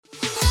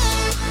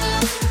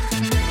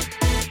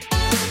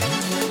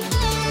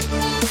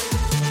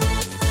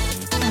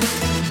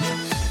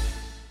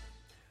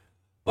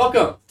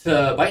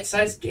to Bite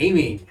Size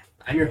Gaming.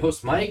 I'm your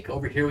host, Mike.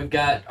 Over here we've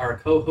got our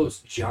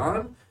co-host,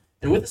 John.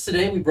 And with us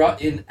today, we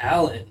brought in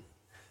Alan.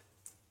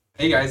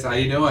 Hey guys, how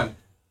you doing?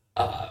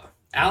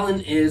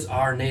 Alan is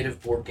our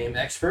native board game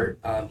expert.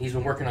 He's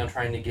been working on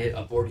trying to get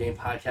a board game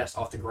podcast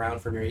off the ground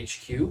for Nerd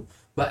HQ.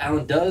 But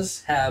Alan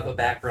does have a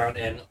background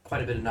and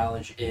quite a bit of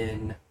knowledge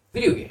in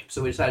video games.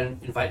 So we decided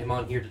to invite him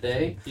on here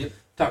today. Yep.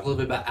 Talk a little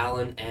bit about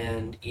Alan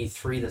and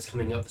E3 that's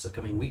coming up this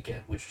upcoming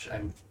weekend, which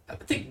I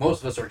think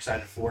most of us are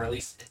excited for, at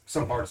least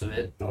some parts of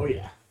it. Oh,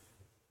 yeah.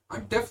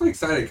 I'm definitely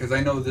excited because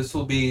I know this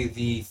will be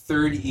the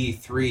third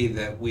E3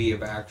 that we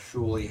have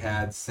actually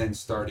had since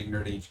starting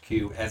Nerd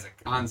HQ as a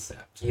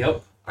concept.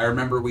 Yep. I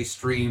remember we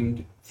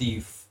streamed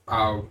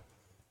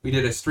we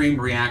did a stream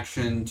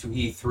reaction to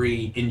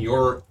E3 in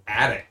your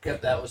attic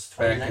Yep, that was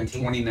back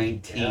 2019.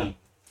 in 2019. Yeah.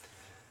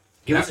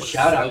 Give us a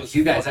shout out if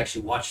you guys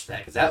actually watched that,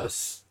 because that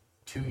was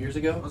 2 years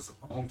ago. That was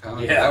a long time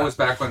ago. Yeah. That was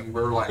back when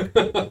we were like,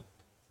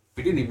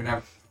 we didn't even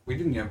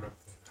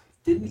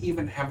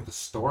have the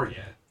store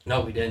yet.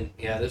 No, we didn't.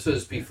 Yeah, this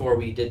was before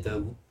we did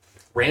the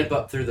ramp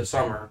up through the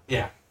summer.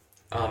 Yeah.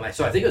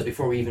 So I think it was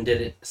before we even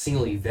did a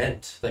single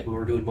event. Like we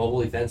were doing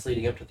mobile events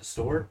leading up to the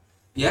store.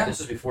 Yeah. This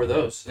was before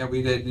those. Yeah,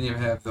 we didn't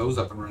even have those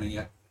up and running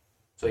yet.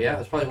 So yeah,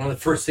 that's probably one of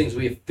the first things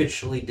we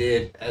officially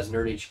did as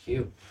Nerd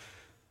HQ.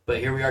 But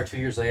here we are 2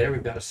 years later.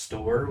 We've got a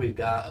store. We've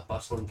got a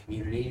bustling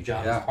community.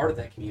 John is part of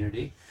that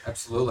community.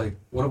 Absolutely.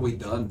 What have we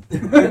done?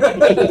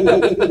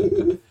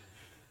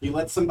 You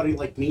let somebody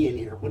like me in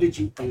here. What did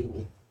you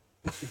do?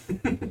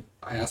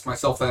 I ask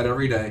myself that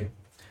every day.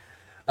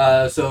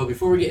 So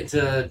before we get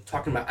into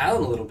talking about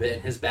Alan a little bit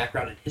and his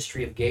background and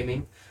history of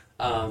gaming,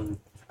 I'd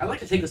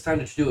like to take this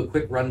time to do a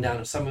quick rundown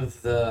of some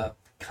of the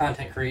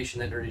content creation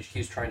that Nerd HQ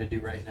is trying to do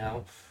right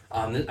now.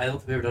 I don't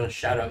think we've ever done a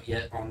shout out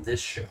yet on this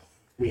show.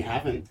 We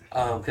haven't.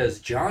 Because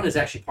John is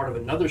actually part of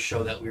another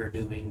show that we are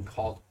doing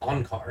called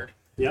On Card.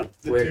 Yep,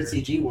 the Where-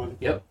 TCG one.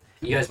 Yep.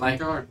 You guys might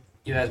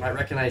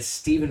recognize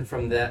Steven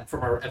from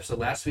our episode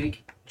last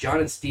week. John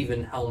and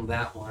Steven helmed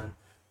that one,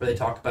 where they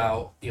talk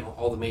about,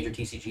 all the major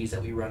TCGs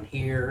that we run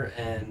here,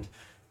 and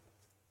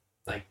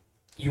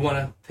you want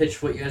to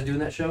pitch what you guys do in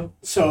that show?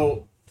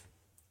 So,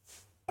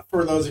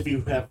 for those of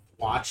you who have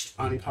watched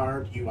On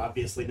Card, you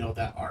obviously know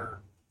that our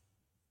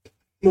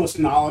most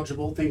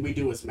knowledgeable thing we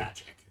do is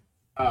Magic.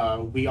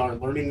 We are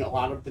learning a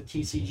lot of the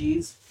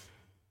TCGs.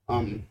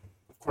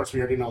 Of course, we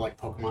already know like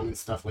Pokemon and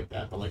stuff like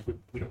that, but like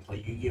we don't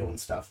play Yu-Gi-Oh and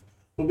stuff.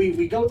 But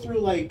we go through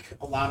like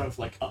a lot of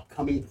like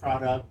upcoming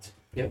product.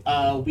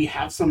 Yep. We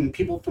have some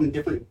people from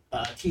different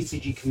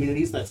TCG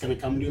communities that's going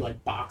to come do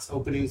like box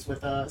openings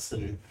with us,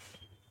 and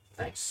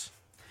Nice.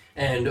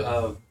 And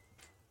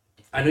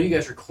I know you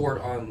guys record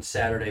on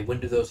Saturday. When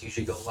do those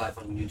usually go live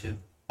on YouTube?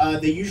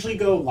 they usually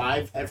go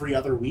live every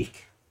other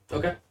week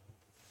Okay.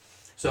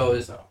 So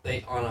is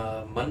they on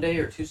a Monday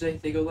or Tuesday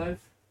they go live?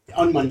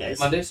 on Mondays.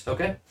 Mondays?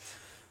 Okay.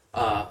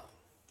 So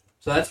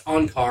that's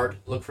On Card.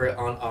 Look for it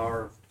on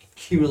our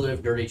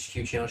cumulative Nerd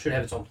HQ channel. It should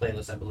have its own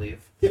playlist, I believe.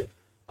 Yep.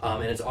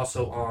 And it's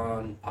also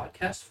on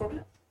podcast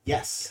format?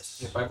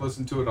 Yes. If I've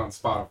listened to it on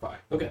Spotify.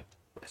 Okay.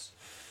 Nice.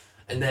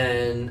 And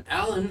then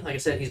Alan, like I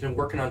said, he's been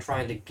working on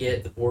trying to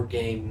get the board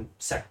game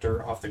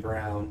sector off the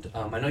ground.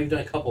 I know you've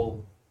done a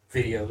couple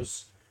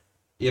videos.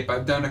 Yep,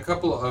 I've done a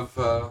couple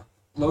of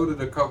loaded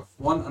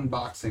one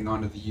unboxing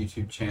onto the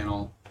YouTube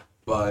channel,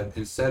 but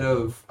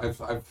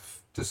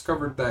I've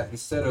discovered that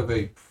instead of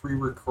a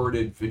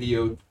pre-recorded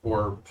video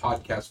or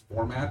podcast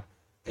format,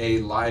 a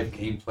live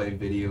gameplay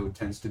video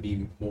tends to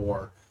be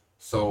more.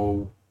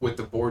 So with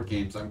the board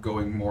games, I'm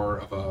going more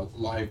of a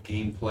live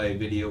gameplay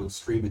video and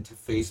stream it to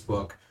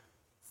Facebook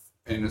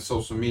and the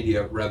social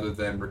media rather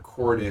than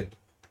record it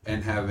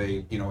and have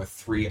a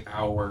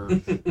 3-hour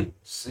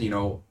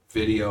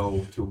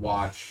video to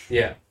watch.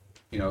 Yeah.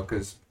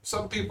 Because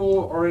some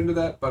people are into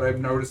that, but I've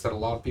noticed that a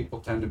lot of people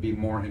tend to be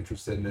more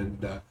interested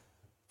in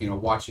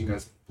watching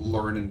us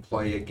learn and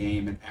play a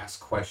game and ask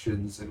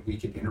questions, and we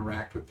can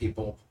interact with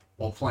people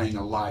while playing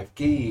a live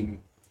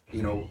game,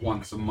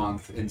 once a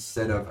month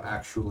instead of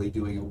actually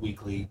doing a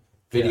weekly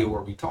video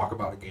where we talk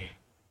about a game.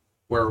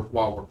 Where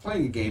while we're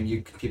playing a game,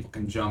 people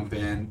can jump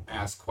in,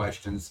 ask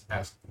questions,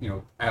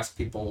 ask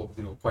people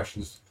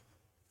questions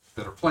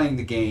that are playing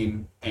the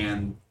game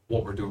and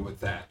what we're doing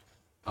with that.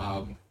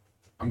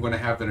 I'm going to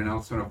have an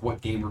announcement of what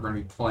game we're going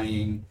to be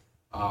playing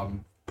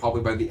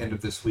probably by the end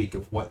of this week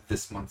of what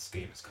this month's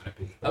game is going to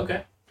be.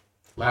 Okay.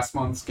 Last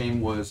month's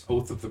game was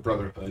Oath of the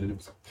Brotherhood, and it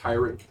was a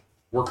pirate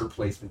worker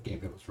placement game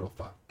that was real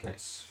fun.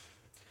 Nice.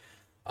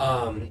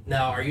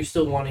 Now, are you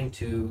still wanting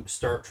to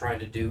start trying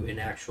to do an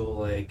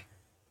actual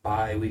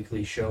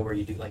bi-weekly show where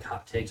you do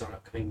hot takes on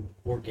upcoming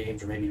board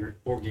games or maybe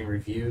board game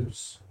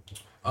reviews?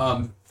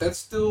 That's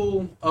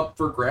still up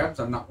for grabs.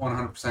 I'm not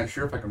 100%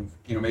 sure if I can,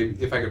 maybe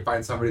if I could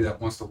find somebody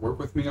that wants to work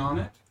with me on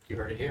it. You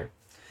heard it here.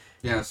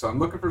 Yeah, so I'm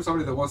looking for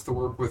somebody that wants to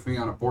work with me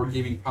on a board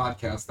gaming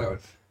podcast.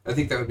 I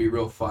think that would be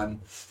real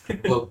fun.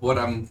 But what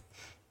I'm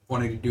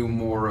wanting to do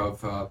more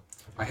of,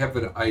 I have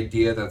an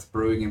idea that's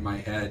brewing in my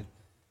head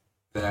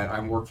that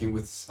I'm working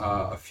with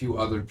a few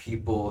other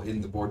people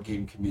in the board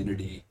game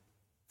community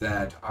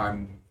that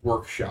I'm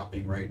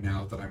workshopping right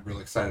now that I'm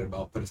really excited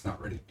about, but it's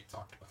not ready to be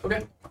talked about.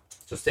 Okay.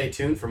 So stay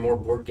tuned for more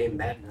board game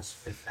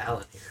madness with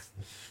Alan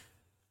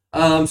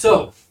here.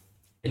 So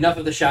enough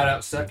of the shout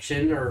out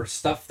section or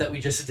stuff that we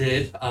just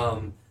did.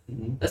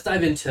 Let's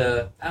dive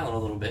into Alan a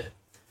little bit.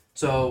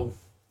 So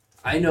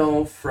I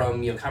know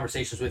from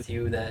conversations with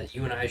you that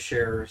you and I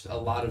share a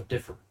lot of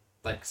different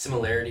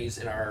similarities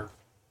in our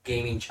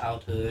gaming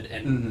childhood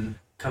and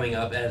coming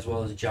up, as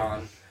well as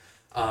John.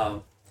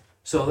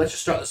 So let's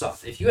just start this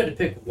off. If you had to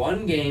pick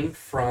one game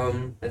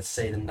from, let's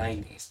say, the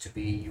 90s to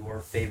be your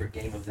favorite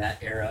game of that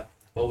era,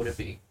 what would it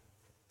be?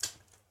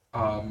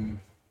 From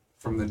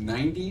the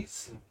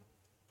 90s,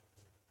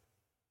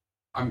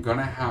 I'm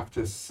gonna have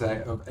to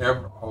say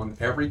on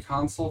every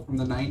console from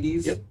the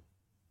 90s. Yep.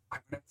 I'm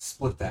gonna have to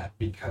split that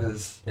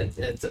because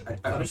It's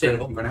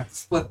understandable. I'm gonna have to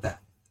split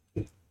that.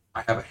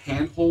 I have a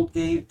handheld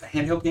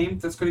game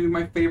that's going to be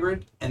my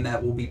favorite, and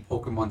that will be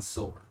Pokemon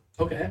Silver.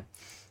 Okay.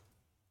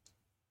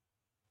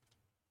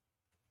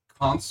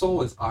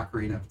 Console is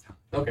Ocarina of Time.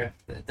 Okay.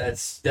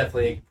 That's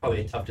definitely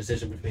probably a tough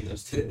decision between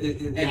those two.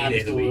 Any day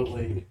of the week.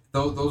 Absolutely.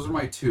 Those are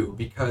my two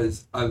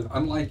because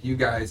unlike you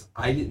guys,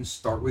 I didn't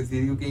start with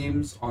video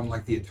games on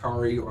like the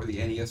Atari or the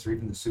NES or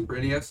even the Super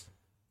NES.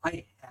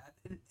 I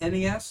had an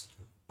NES,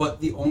 but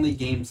the only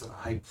games that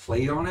I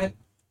played on it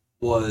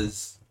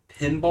was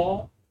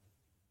pinball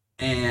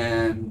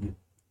and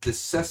the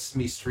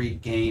Sesame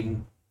Street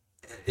game.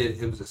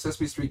 It was a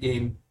Sesame Street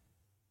game,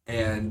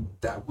 and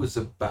that was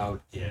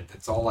about it.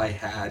 That's all I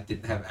had.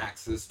 Didn't have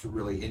access to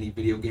really any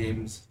video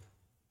games.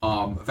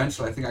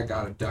 Eventually, I think I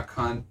got a Duck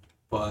Hunt,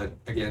 but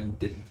again,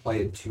 didn't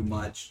play it too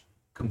much.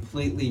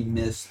 Completely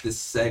missed the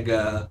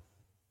Sega,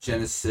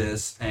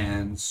 Genesis,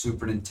 and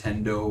Super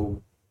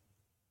Nintendo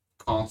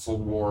console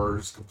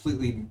wars.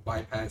 Completely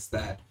bypassed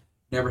that.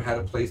 Never had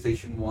a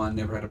PlayStation 1,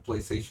 never had a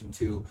PlayStation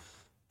 2.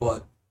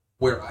 But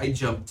where I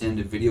jumped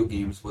into video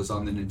games was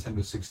on the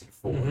Nintendo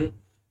 64. Mm-hmm.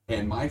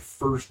 And my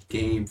first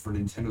game for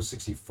Nintendo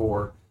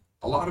 64,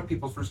 a lot of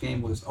people's first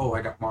game was, oh,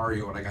 I got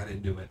Mario and I got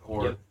into it.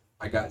 Or Yep.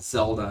 I got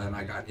Zelda and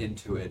I got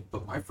into it.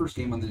 But my first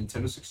game on the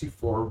Nintendo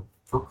 64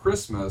 for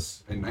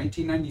Christmas in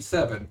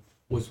 1997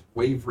 was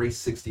Wave Race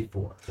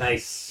 64.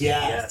 Nice.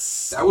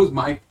 Yes. That was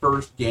my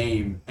first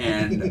game.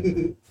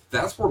 And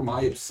that's where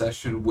my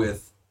obsession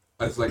with,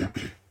 I was like,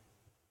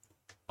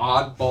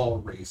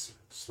 oddball racers.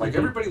 Like,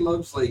 everybody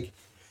loves, like,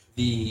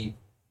 the,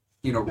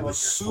 Like your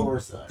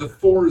Forza. the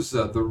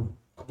Forza,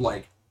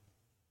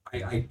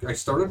 I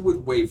started with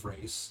Wave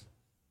Race,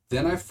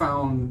 then I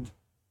found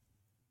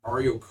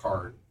Mario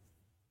Kart,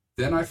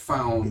 then I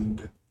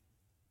found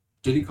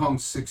Diddy Kong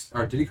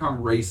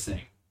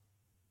Racing,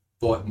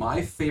 but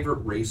my favorite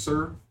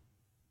racer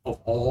of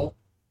all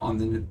on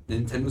the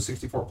Nintendo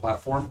 64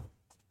 platform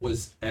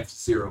was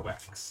F-Zero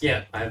X.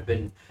 Yeah,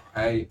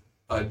 I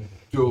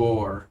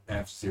adore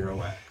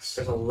F-Zero X.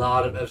 there's a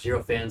lot of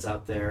F-Zero fans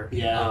out there.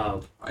 Yeah.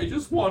 I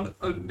just want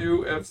a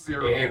new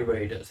F-Zero. Yeah,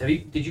 everybody does.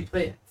 Did you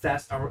play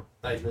Fast R?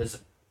 This is a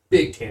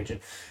big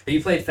tangent. Have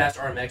you played Fast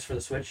RMX for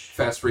the Switch?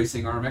 Fast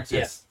Racing RMX?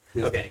 Yes.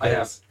 Yes. Okay, I have.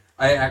 yes.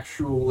 I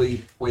actually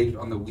played it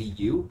on the Wii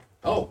U.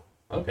 Oh,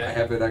 I okay.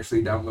 have it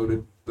actually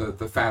downloaded,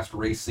 the Fast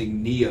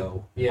Racing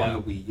Neo Yeah.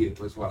 on the Wii U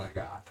is what I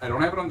got. I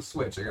don't have it on the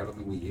Switch. I got it on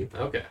the Wii U.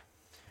 Okay.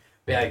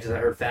 Yeah, because I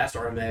heard Fast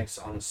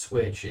RMX on the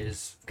Switch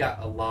is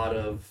got a lot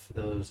of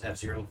those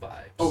F-Zero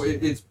vibes. Oh,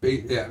 it's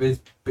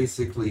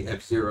basically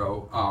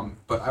F-Zero,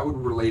 but I would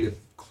relate it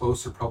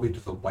closer probably to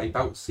the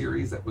Wipeout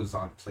series that was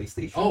on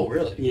PlayStation. Oh,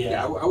 really?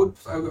 Yeah. I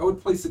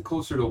would place it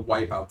closer to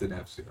Wipeout than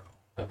F-Zero.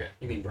 Okay.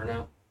 You mean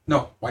Burnout?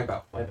 No,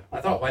 Wipeout. Wipeout.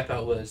 I thought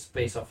Wipeout was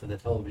based off of the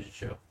television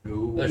show.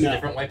 No. There's No. a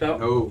different Wipeout?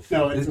 No.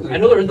 No, it's This is- I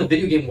know there is the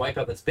video game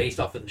Wipeout that's based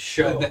off of the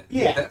show.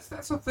 Yeah.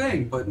 That's a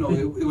thing, but no,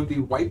 it would be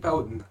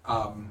Wipeout in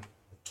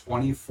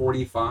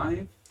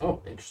 2045.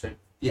 Oh, interesting.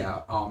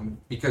 Yeah,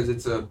 because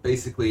it's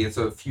basically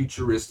a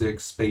futuristic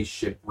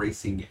spaceship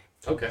racing game,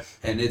 Okay.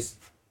 and it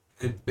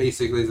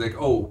basically is like,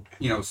 oh,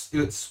 it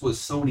was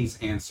Sony's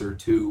answer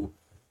to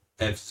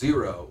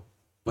F-Zero,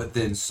 but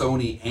then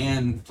Sony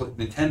and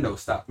Nintendo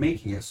stopped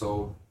making it,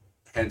 so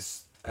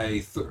hence a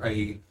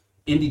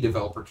indie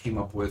developer came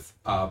up with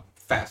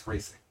Fast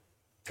Racing.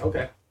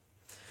 Okay.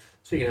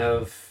 Speaking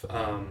of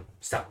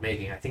stop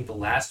making, I think the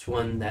last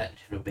one that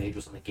Nintendo made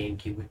was on the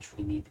GameCube, which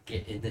we need to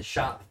get in the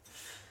shop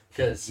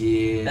because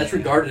Yeah, that's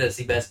regarded as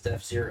the best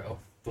F-Zero.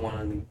 The one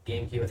on the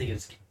GameCube, I think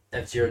it's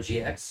F-Zero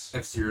GX.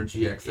 F-Zero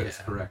GX. That's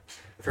Yeah. correct.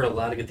 I've heard a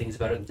lot of good things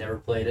about it. Never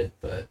played it,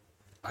 but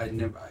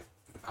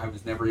I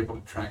was never able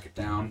to track it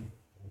down.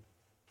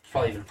 it's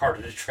probably even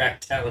harder to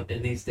track down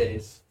in these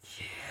days.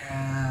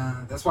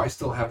 Yeah, that's why I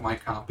still have my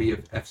copy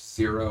of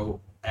F-Zero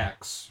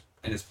X,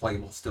 and it's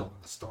playable still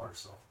in the store.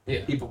 So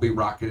Yeah. people be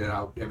rocking it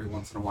out every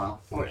once in a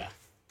while. Oh yeah.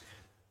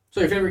 So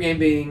your favorite game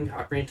being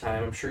Ocarina of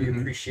Time. I'm sure you Mhm.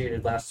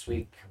 appreciated last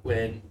week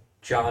when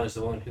John is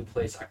the one who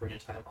placed Ocarina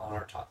of Time on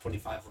our top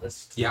 25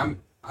 list. Yeah,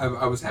 I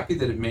was happy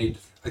that it made.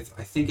 I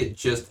think it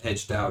just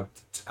edged out,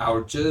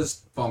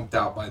 just bumped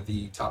out by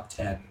the top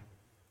 10.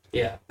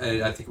 Yeah.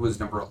 And I think it was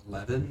number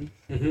 11,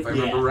 if I Mm-hmm.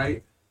 remember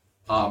right.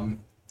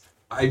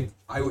 I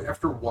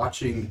after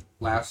watching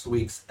last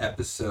week's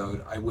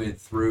episode, I went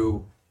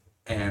through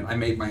and I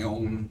made my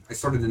own. I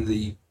started in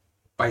the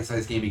Bite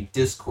Size Gaming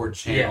Discord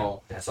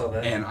channel, Yeah, I saw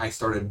that. and I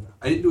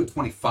didn't do a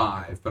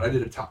 25, but I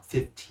did a top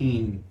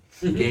 15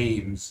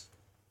 games,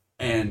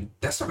 and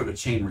that started a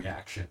chain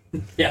reaction.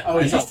 Yeah. Oh,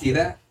 Did you yeah. see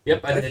that?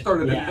 Yep, I It did.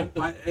 started. Yeah.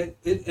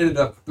 It ended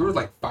up there was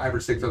like 5 or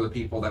 6 other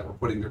people that were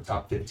putting their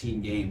top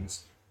 15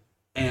 games,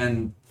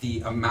 and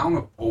the amount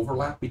of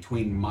overlap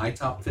between my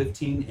top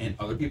 15 and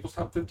other people's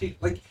top 15,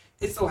 like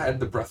it still had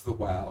the Breath of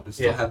the Wild, it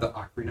still Yeah. had the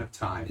Ocarina of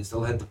Time, it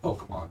still had the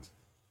Pokemons,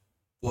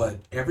 but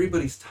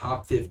everybody's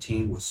top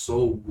 15 was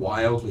so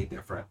wildly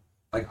different.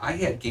 Like I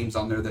had games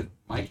on there that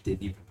Mike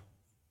didn't even.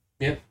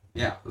 Yep.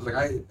 Yeah, it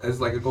was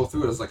like I go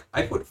through it. I was like,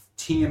 I put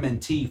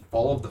TMNT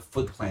Fall of the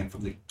Foot Clan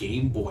from the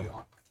Game Boy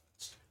on my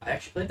list. I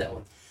actually played that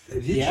one.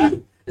 Did Yeah.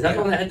 you? Is that Yeah.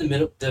 the one that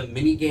had the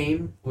mini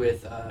game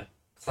with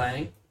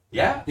clanning?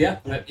 Yeah. Yeah.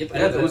 Yep, I Yeah, did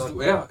that that was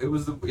one. it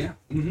was the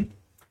Mm-hmm.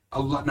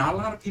 Not a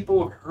lot of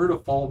people have heard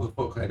of Fall of the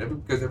Foot Clan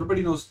because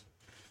everybody knows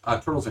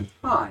Turtles in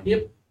Time.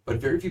 Yep. But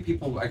very few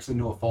people actually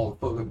know of Fall of the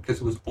Foot Clan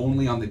because it was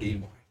only on the Game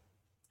Boy.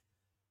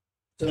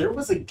 So There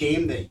was a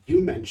game that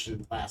you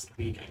mentioned last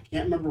week. I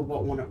can't remember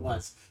what one it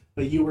was,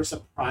 but you were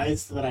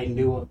surprised that I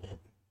knew of it.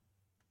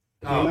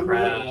 Do you Oh, remember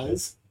crap. what it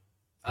was?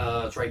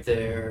 It's right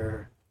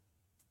there.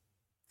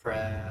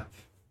 Crap.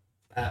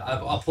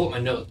 I'll pull up my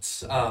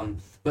notes.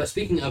 But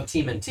speaking of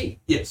TMNT,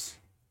 Yes.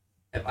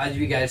 have either of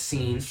you guys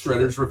seen?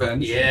 Shredder's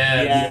Revenge.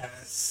 Yeah.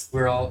 Yes.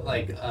 We're all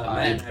like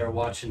Matt and I are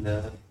watching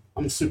the.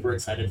 I'm super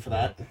excited for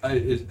that.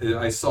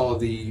 I saw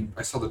the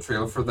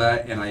trailer for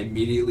that, and I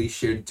immediately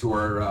shared it to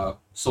our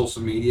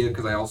social media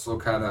because I also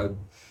kind of do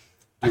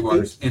our you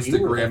were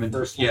Instagram the and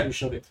first one yeah. who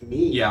showed it to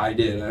me. Yeah, I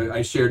did.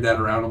 I shared that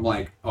around. I'm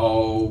like,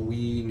 oh,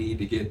 we need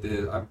to get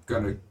this. I'm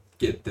gonna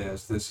get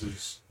this. This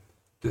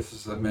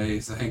is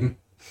amazing.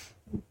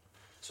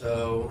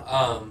 So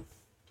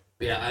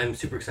yeah, I'm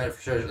super excited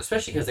for Shredder,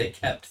 especially because they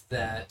kept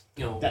that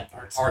That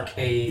art style.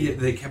 arcade Yeah,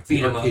 they kept the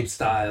beat 'em up arcade.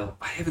 style.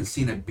 I haven't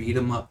seen a beat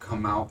 'em up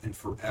come out in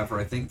forever.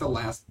 I think the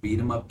last beat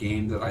 'em up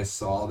game that I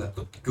saw that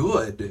looked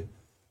good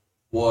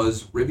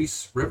was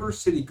River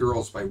City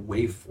Girls by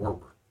Way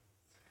Forward.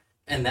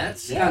 And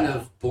that's Yeah. kind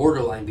of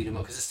borderline beat 'em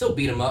up because it's still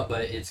beat 'em up,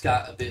 but it's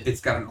got a bit. It's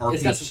got an RPG.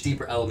 It's got some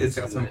deeper elements. It's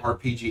got to some it.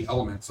 RPG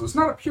elements, so it's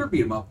not a pure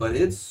beat 'em up, but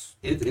it's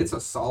a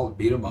solid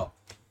beat 'em up.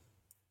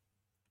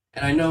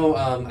 And I know,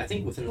 I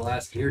think within the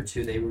last year or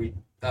two, they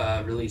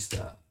released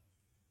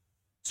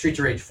Streets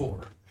of Rage 4,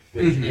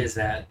 which Mhm. is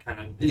that kind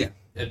of Yeah.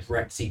 a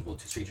direct sequel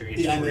to Streets of Rage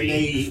Yeah, and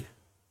 3.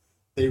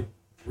 they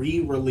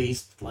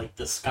re-released like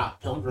the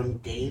Scott Pilgrim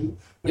game,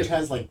 which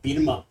has like beat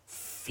 'em up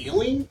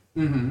feeling,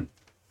 Mm-hmm.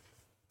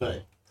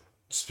 but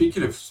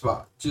Speaking of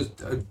spot, just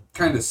a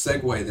kind of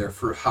segue there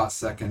for a hot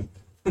second.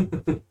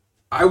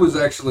 I was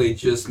actually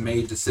just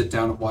made to sit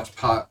down and watch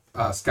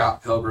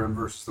Scott Pilgrim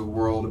versus the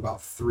World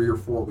about 3 or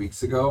 4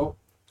 weeks ago.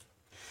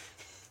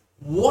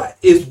 What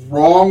is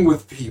wrong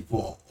with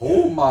people?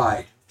 Oh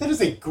my. that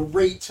is a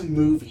great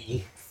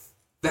movie.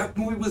 That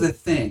movie was a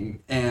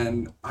thing,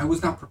 and I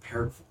was not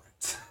prepared for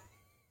it.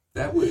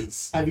 That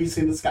was... Have you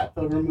seen the Scott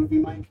Pilgrim movie,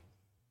 Mike?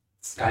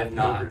 I have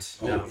not.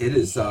 Oh, No. it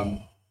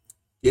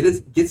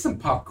is, get some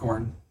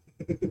popcorn,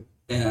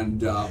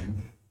 and,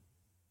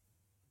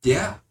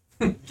 yeah.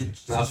 I'll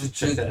have to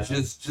check that out.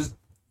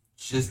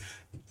 Just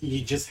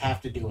You just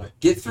have to do it.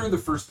 get through the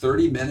first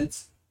 30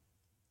 minutes,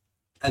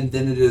 and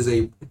then it is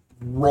a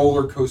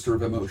roller coaster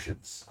of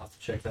emotions. I'll have to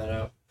check that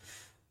out.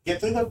 Get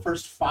through the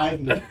first 5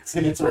 minutes,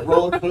 and it's a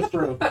roller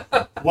coaster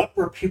of what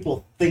were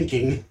people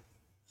thinking.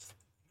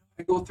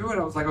 I go through it,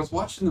 I was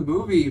watching the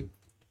movie,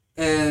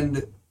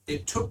 and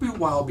it took me a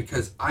while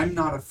because I'm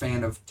not a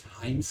fan of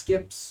time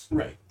skips,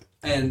 Right.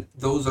 and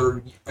those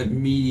are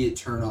immediate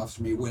turnoffs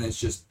for me when it's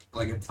just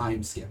like a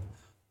time skip.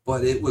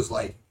 But it was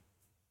like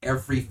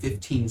every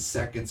 15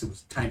 seconds it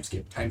was time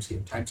skip,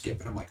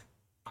 and I'm like,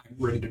 I'm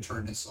ready to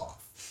turn this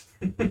off.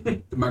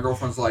 And my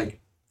girlfriend's like,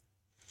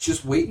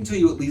 just wait until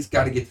you at least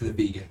got to get to the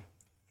vegan.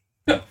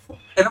 And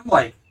I'm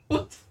like,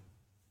 What?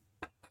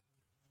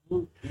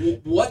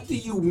 what do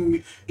you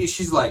mean?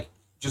 She's like,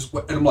 just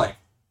what? And I'm like,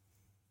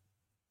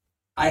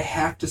 I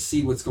have to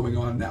see what's going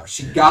on now.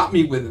 She got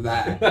me with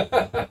that.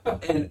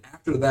 And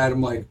after that,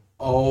 I'm like,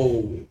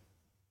 oh,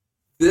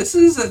 this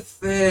is a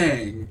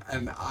thing.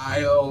 And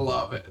I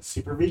love it.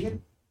 Super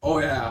vegan? Oh,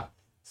 yeah.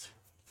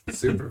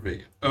 Super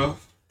vegan. Oh,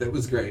 that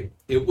was great.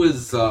 It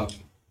was,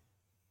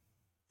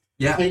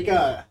 yeah.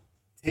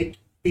 Take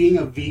being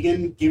a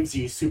vegan gives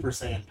you Super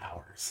Saiyan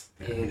powers.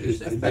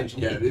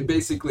 It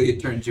basically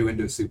turns you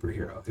into a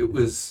superhero.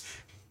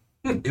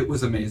 It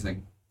was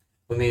amazing.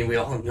 I mean, we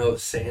all know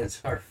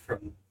Saiyans are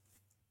from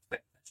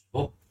plant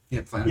vegetable,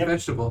 Yeah, Planet Yep.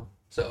 Vegetable.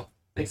 so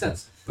makes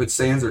sense. But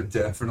Saiyans are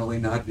definitely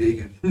not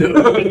vegan.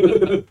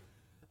 To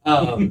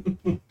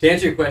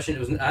answer your question,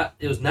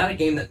 it was not a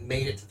game that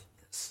made it to the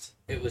list.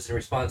 It was in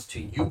response to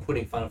you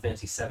putting Final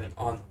Fantasy VII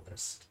on the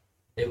list.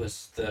 It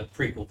was the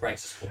prequel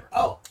Crisis Core.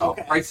 Oh,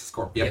 okay. Crisis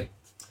Core. Yep. Yep.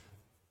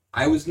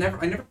 I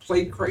never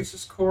played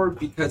Crisis Core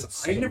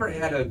because I never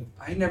had a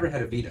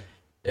Vita.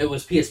 It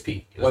was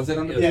PSP. Was it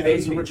on the- Yeah, it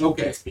was PSP. original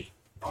Okay. PSP.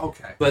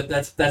 Okay. But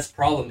that's the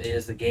problem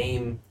is the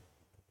game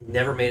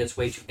never made its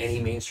way to any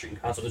mainstream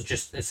console. It was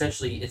just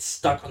essentially it's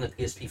stuck on the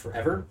PSP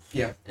forever.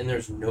 Yeah. And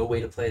there's no way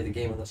to play the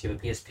game unless you have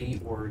a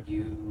PSP or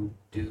you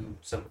do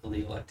some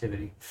illegal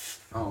activity.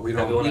 Oh, we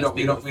That we wanna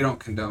speak of. don't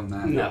condone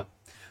that. No.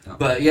 No.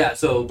 But yeah,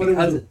 so But it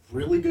was because a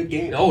really good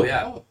game. oh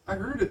yeah, Oh, I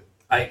heard it.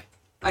 I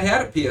I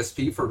had a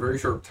PSP for a very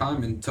short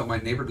time until my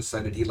neighbor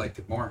decided he liked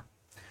it more.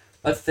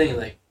 that's the thing.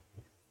 Like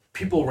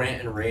people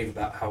rant and rave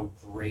about how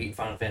great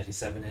Final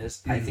Fantasy VII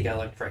is. I think I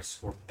like Crisis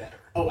Core better.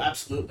 Oh,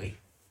 absolutely.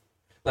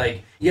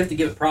 Like you have to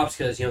give it props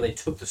because they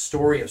took the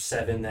story of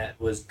Seven that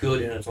was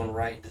good in its own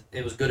right.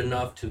 It was good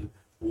enough to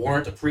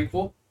warrant a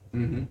prequel.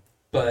 Mm-hmm.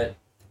 But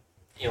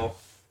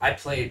I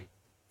played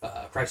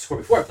Crisis Core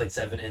before I played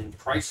Seven, and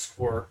Crisis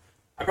Core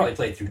I probably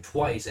played through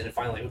twice, and it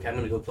finally okay, I'm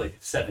gonna go play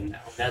Seven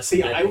now.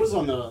 I was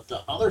on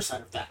the other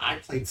side of that. I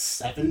played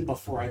 7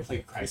 before I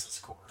played Crisis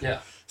Core.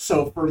 Yeah.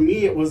 So for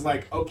me, it was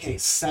like, okay,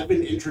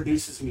 7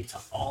 introduces me to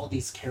all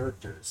these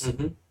characters.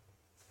 Mm-hmm.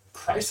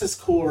 Crisis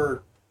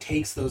Core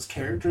takes those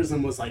characters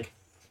and was like,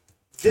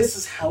 this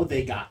is how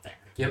they got there.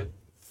 Yep.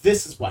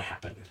 This is what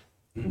happened.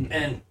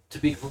 And to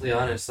be completely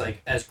honest,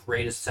 like as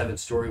great as Seven's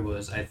story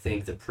was, I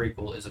think the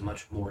prequel is a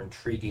much more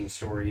intriguing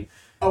story.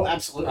 Oh,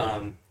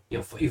 absolutely.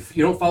 If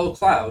you don't follow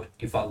Cloud,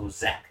 you follow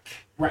Zack.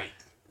 Right.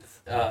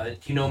 Do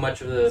you know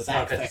much of the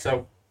Zack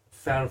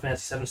Final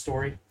Fantasy VII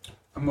story?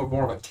 I'm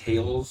more of a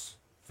Tales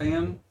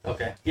fan.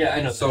 Okay. Yeah,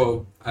 I know.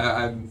 So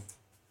I'm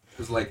it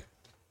was like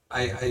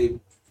I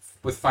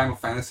with Final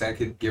Fantasy I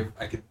could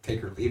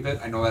take or leave it.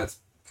 I know that's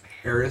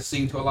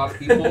heresy to a lot of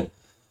people,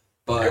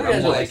 but Everybody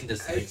has I'm a like, liking to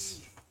say.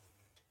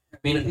 I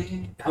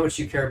mean, how much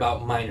you care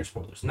about minor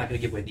spoilers? I'm not going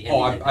to give away the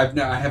oh, ending.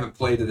 I haven't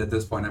played it at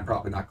this point. I'm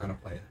probably not going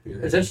to play it.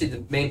 Period. Essentially,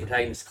 the main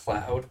protagonist,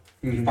 Cloud,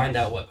 you Mhm. find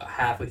out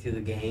halfway through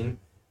the game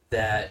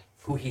that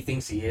who he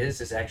thinks he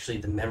is actually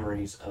the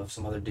memories of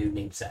some other dude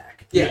named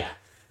Zack. Yeah.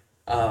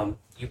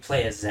 You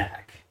play as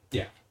Zack.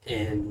 Yeah.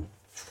 In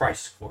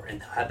Crisis Core,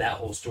 and had that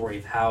whole story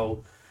of how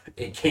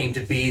it came to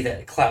be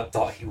that Cloud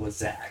thought he was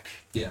Zack.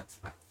 Yeah,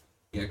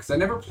 because I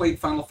never played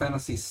Final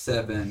Fantasy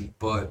VII,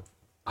 but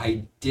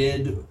I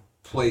did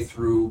play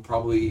through.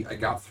 I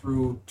got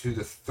through to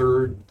the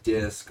third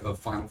disc of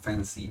Final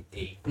Fantasy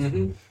VIII,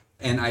 Mm-hmm.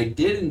 and I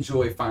did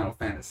enjoy Final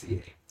Fantasy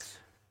VIII.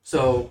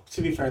 So,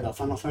 To be fair, though,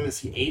 Final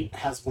Fantasy VIII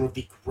has one of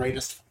the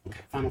greatest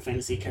Final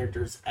Fantasy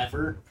characters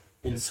ever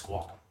in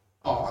Squall.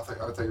 Oh, I thought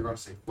you were going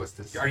to say what's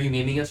this? are you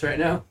memeing us right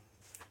now?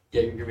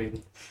 Yeah, you're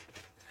memeing.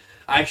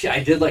 Actually,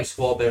 I did like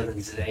Squall better than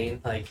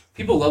Zidane. Like,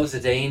 people love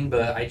Zidane,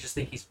 but I just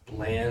think he's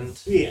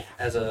bland Yeah.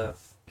 as a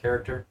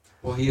character.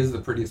 Well, he is the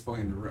prettiest boy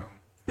in the room.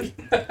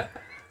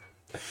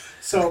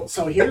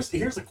 So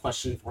here's a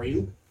question for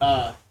you.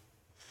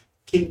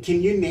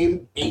 Can you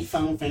name 8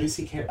 Final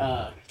Fantasy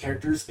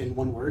characters in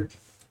one word?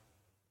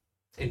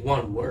 In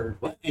one word.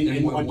 What?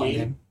 In What one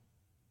name?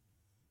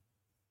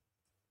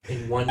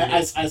 In one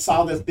I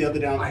saw this the other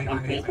day on I-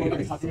 Facebook.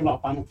 I'm talking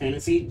about Final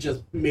Fantasy.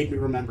 Just made me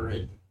remember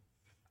it.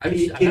 I'm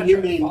Can not you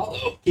trying to name-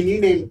 follow. Can you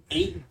name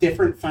 8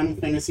 different Final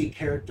Fantasy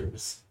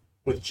characters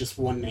with just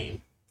one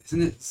name?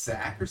 Isn't it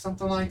Zack or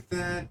something like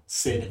that?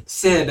 Sid.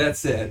 Sid,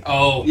 that's it.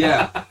 Oh.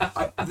 Yeah,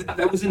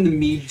 that was in the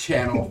Mead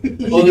channel.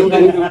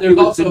 Well, there's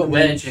also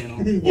Wedge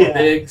channel. or Yeah.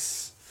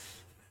 Biggs.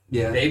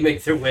 Yeah. They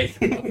make their way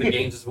through the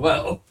games as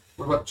well.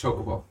 What about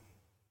Chocobo?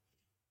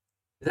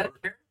 Is that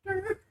a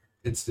character?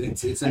 It's a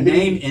I mean-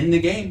 name in the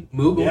game.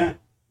 Moogle? Yeah.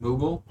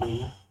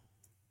 Moogle.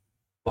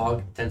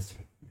 Bog tends to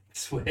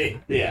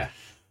sway. Yeah.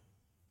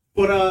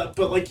 But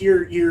like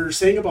you're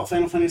saying about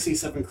Final Fantasy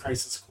VII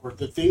Crisis Core,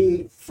 the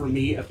thing for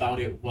me about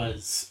it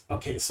was,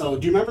 okay, so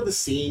do you remember the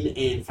scene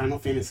in Final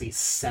Fantasy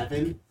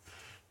VII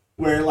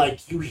where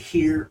like you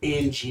hear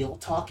Angeal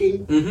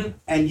talking Mm-hmm.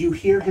 and you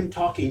hear him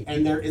talking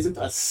and there isn't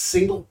a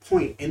single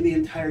point in the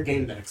entire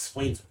game that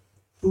explains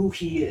who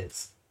he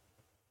is.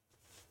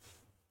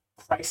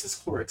 Crisis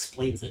Core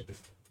explains it.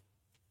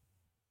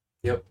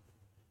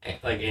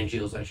 Like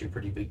Angeal's actually a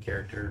pretty big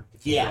character.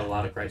 Yeah. For a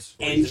lot of Crisis.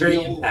 It's very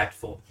Angeal-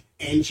 impactful.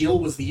 Angeal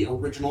was the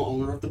original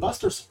owner of the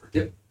Buster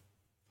Sword.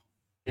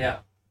 Yeah.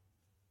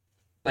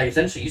 Like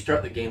essentially, you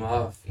start the game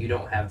off. You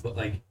don't have, but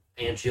like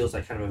Angeal's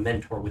like kind of a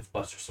mentor with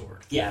Buster Sword.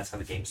 Yeah. That's how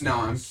the game starts.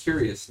 Now I'm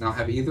curious. Now,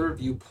 have either of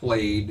you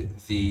played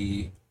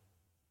the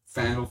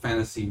Final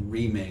Fantasy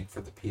remake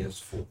for the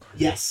PS4?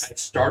 Yes. I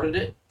started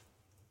it.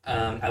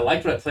 I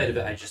liked what I played of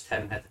it. I just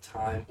haven't had the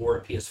time or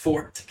a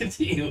PS4 to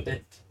continue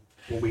it.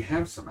 Well, we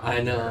have some. out I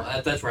know.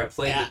 there. That's where I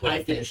played Yeah, it. But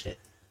I finished it.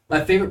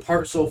 my favorite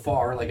part so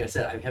far, like I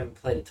said, I haven't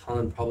played a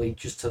ton, probably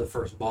just to the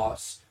first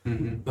boss.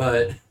 Mhm.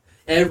 But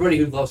everybody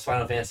who loves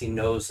Final Fantasy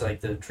knows like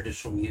the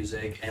traditional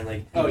music and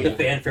like Oh, the yeah.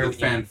 fanfare. The when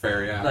you-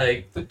 fanfare, yeah.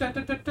 like Like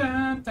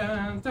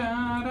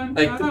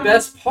the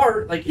best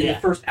part, like in Yeah. the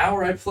first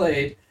hour I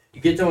played,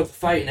 you get done with the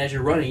fight, and as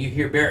you're running, you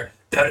hear Barrett,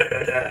 No,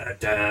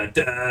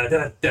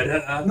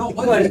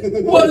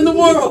 What in the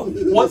world?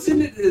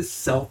 Wasn't it his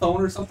cell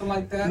phone or something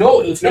like that? No,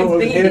 it was him No, it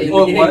was singing him. in the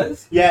Oh, it game.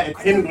 was? Yeah,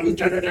 it's him.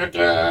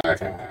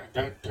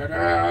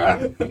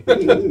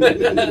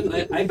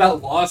 I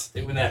about lost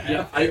it when that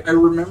Yeah, happened. I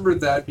remember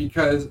that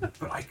because,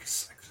 but I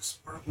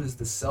swear it was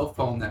the cell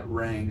phone that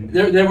rang.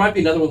 There might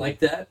be another one like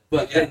that,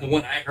 but Yeah. the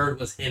one I heard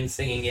was him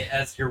singing it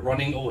as you're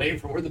running away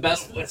from where the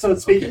best was. So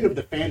speaking of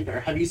the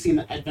fanfare, have you seen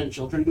the Advent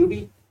Children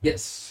movie?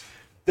 Yes.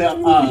 The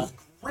Movie's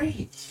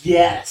great.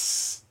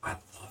 yes, I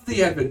love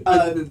the Advent.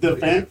 the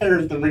fanfare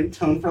is the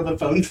ringtone for the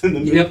phones in the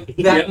movie.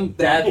 Yep.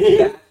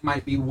 That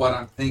might be what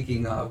I'm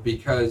thinking of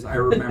because I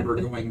remember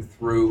going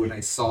through and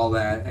I saw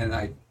that and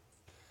I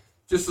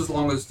just as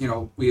long as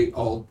we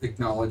all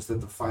acknowledge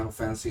that the Final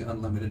Fantasy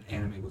Unlimited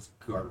anime was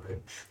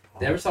garbage.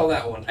 Never saw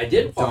that one. I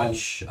did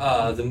watch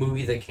the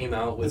movie that came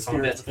out with The Final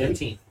Spirits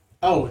Fantasy 15.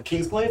 Oh,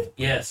 Kingsglaive.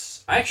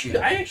 Yes, I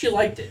actually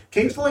liked it.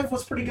 Kingsglaive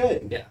was pretty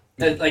good.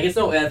 Yeah, like it's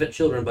no Advent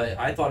Children, but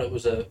I thought it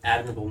was an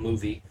admirable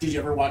movie. Did you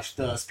ever watch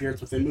the Spirits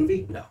Within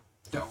movie? No,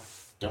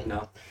 Don't.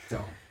 no.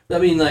 Don't. I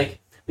mean, like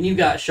when you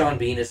got Sean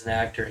Bean as an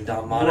actor and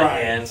Don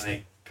Monahan, Right.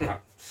 like, come on.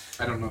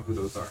 I don't know who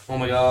those are. Oh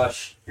my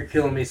gosh, you're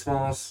killing me,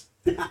 Smalls.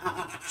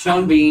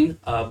 Sean Bean,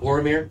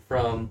 Boromir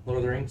from Lord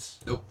of the Rings.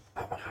 Nope.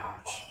 Oh my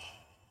gosh.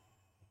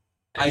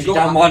 I Actually, go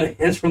Don out-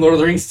 Monahan's from Lord of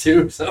the Rings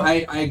too. So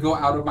I go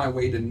out of my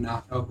way to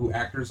not know who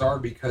actors are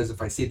because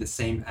if I see the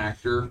same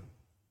actor,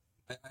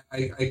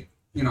 I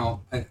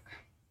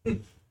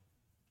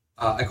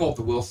call it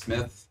the Will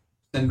Smith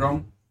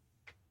syndrome.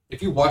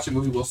 If you watch a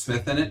movie with Will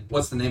Smith in it,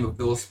 what's the name of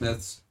Will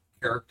Smith's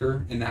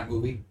character in that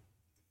movie?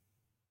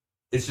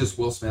 It's just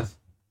Will Smith.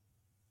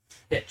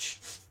 Hitch,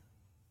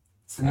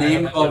 It's the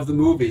name of the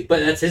movie. but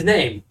that's his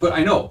name. But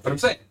I know, but I'm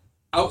saying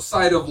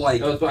outside of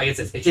like Oh, I guess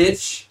it's Hitch.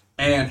 Hitch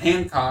and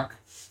Hancock,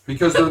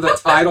 because they're the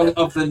title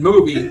of the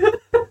movie.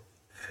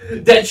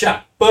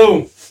 Deadshot.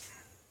 Boom.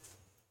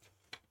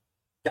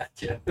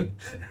 Gotcha.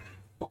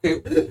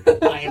 Okay,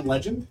 I Am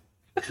Legend.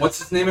 what's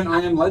his name in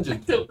I Am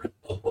Legend?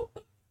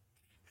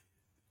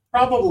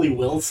 Probably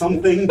Will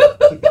something.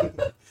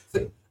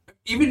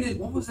 Even in,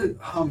 what was it?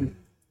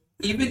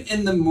 Even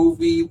in the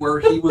movie where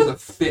he was a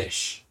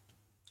fish,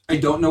 I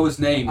don't know his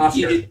name.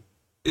 Oscar. It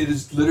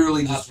is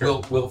literally just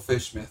Oscar. Will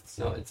Fishsmith.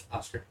 No, it's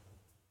Oscar.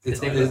 It's,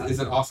 His name is- is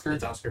it Oscar?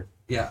 It's Oscar.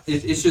 Yeah,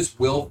 it's just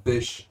Will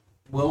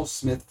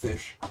Smith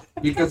fish,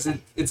 because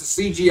it's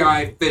a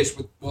CGI fish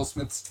with Will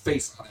Smith's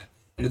face on it,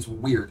 and it's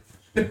weird.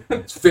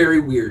 It's very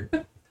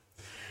weird.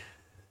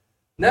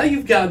 Now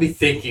you've got me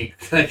thinking.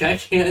 Like I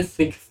can't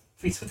think of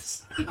movies with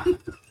this.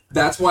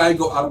 That's why I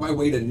go out of my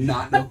way to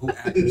not know who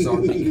actors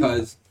are,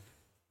 because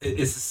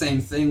it's the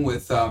same thing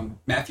with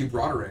Matthew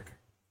Broderick.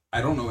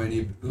 I don't know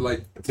any,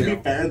 like, To be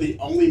fair, the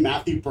only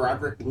Matthew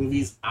Broderick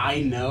movies I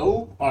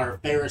know are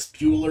Ferris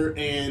Bueller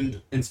and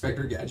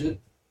Inspector Gadget.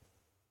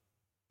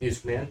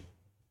 Music Man.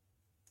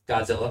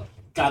 Godzilla.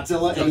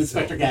 Godzilla and Godzilla.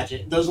 Inspector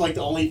Gadget. Those are like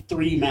the only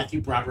three Matthew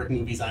Broderick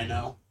movies I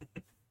know.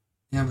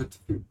 Yeah, but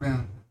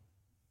man,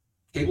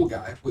 Cable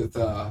Guy with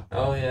Oh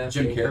yeah.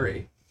 Jim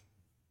Carrey.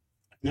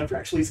 Never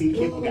actually seen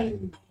Cable Guy.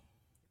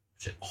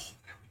 Shit.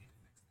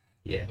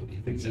 Yeah, we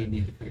need to fix We it.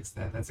 need to fix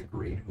that. That's a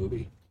great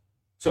movie.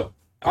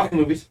 Off the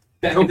movies.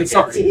 Back Okay, into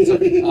sorry.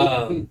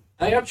 games.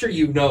 I'm sure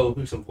you know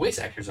who some voice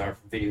actors are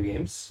from video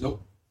games.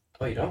 Nope.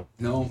 Oh, you don't?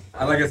 No,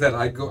 like I said,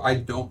 I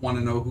don't want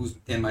to know who's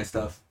in my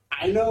stuff.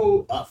 I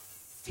know a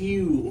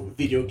few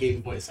video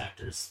game voice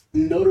actors,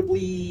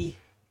 notably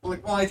Well,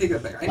 I take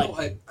that back. I know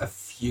a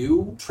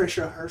few.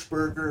 Trisha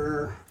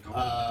Hirschberger.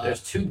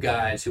 There's two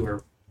guys who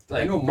are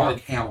like. I know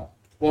Mark Hamill.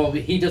 Well,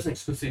 he doesn't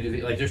exclusively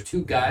do like. There's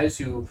two guys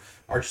who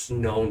are just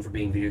known for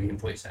being video game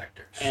voice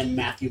actors. and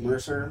Matthew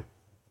Mercer.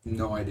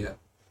 No idea.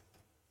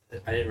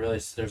 I didn't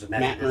realize there's a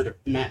Matt Mercer.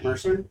 Matt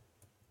Mercer.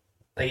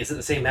 Like, is it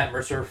the same Matt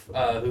Mercer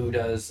who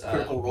does?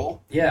 Critical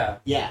Role. Yeah.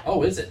 Yeah.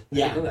 Oh, is it? I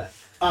Yeah. didn't know that.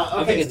 Okay,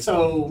 I'm thinking-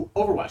 so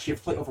Overwatch. You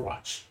have to play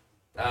Overwatch.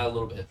 A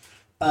little bit.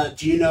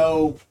 Do you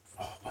know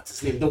what's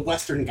his name? The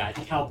Western guy,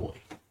 the cowboy.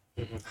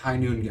 High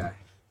Noon Guy.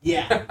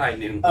 Yeah. I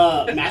knew.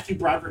 Matthew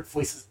Broderick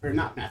voices, or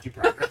not Matthew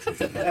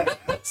Broderick.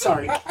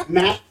 Sorry,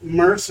 Matt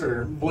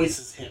Mercer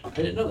voices him. I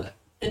didn't know that.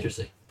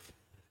 Interesting.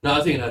 No, I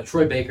was thinking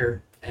Troy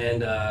Baker and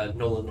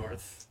Nolan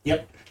North.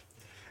 Yep.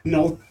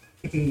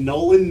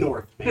 Nolan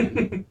North,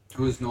 man.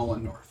 Who is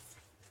Nolan North?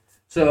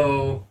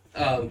 So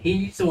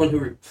he's the one who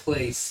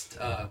replaced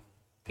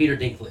Peter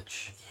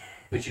Dinklage.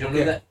 But you don't know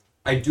Okay. that?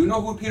 I do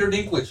know who Peter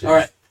Dinklage is. All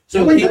right. So So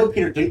I only Peter, know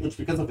Peter Dinklage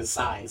because of his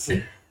size.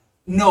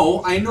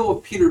 No, I know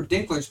of Peter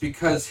Dinklage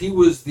because he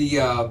was the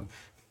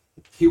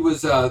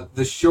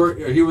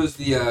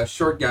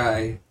short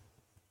guy,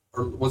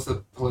 or what's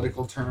the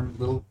political term?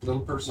 Little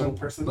person.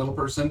 Little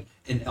person?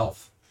 In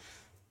Elf.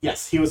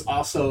 Yes, he was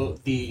also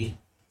the.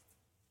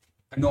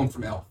 I know him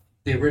from Elf.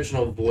 the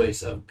original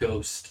voice of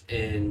Ghost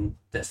in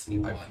Destiny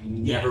 1. I've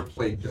never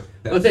played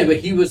that. Okay, but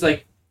he was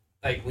like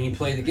when you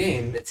play the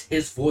game, it's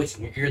his voice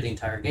in your ear the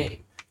entire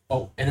game.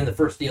 Oh. And then the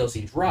first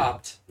DLC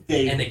dropped,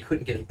 and they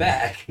couldn't get it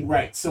back.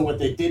 Right. So what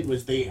they did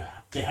was they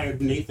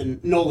hired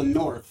Nolan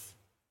North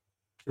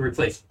to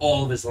replace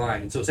all of his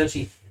lines. So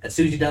essentially, as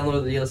soon as you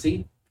downloaded the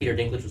DLC, Peter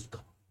Dinklage was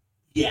gone.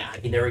 Yeah,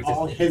 He never existed.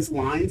 all his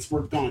lines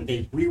were gone.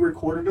 They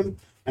re-recorded them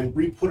and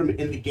re-put them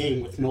in the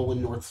game with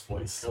Nolan North's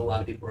voice. And a lot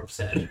of people were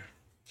upset.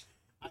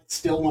 I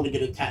still want to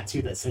get a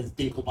tattoo that says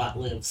Dinklebot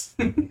lives.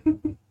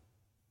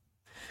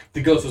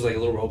 The ghost was like a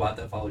little robot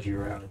that followed you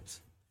around.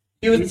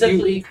 He was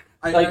essentially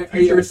I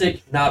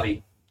futuristic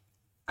Navi.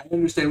 I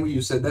understand what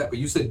you said that, but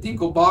you said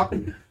Dinklebot,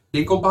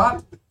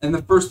 and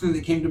the first thing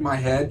that came to my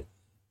head,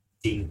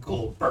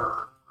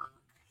 Dinkelberg.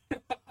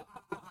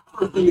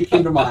 First thing that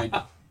came to mind.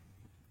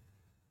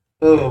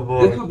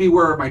 Oh This would be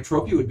where my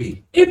trophy would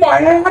be. If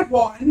I had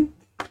one!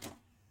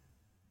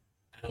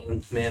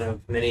 Alan, man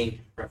of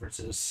many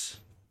references.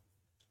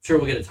 I'm sure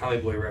we'll get a Tommy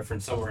Boy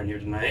reference somewhere in here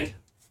tonight.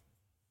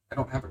 I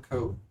don't have a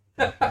code.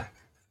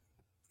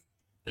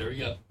 There we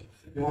go.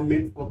 You want me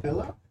to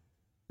fulfill it?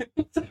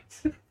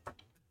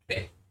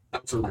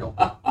 That's a real.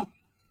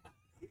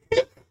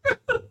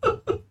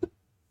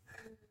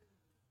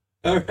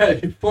 All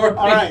right, before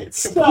All right,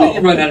 completely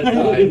run out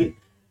of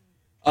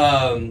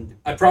time.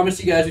 I promised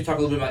you guys we talk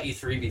a little bit about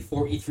E3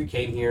 before E3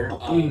 came here.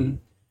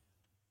 I'm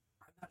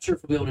not sure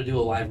if we'll be able to do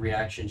a live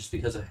reaction just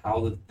because of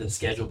how the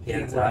schedule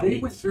pans out. They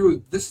went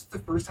through. This is the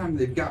first time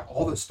they've got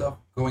all the stuff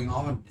going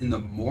on in the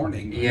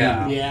morning.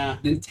 Yeah. Yeah.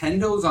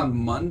 Nintendo's on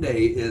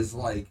Monday is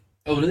like.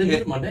 Oh, did they do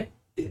it Monday?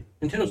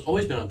 Nintendo's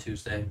always been on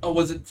Tuesday. Oh,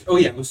 was it? Oh,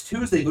 yeah, it was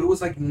Tuesday, but it was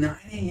like 9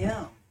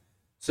 a.m.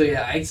 So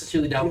yeah, I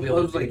sincerely doubt we'll be able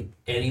It was to do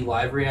any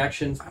live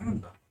reactions.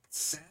 I'm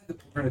sad that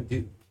we're gonna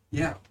do.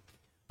 Yeah.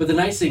 But the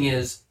nice thing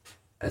is,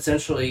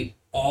 essentially,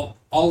 all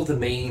of the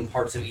main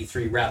parts of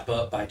E3 wrap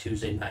up by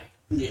Tuesday night.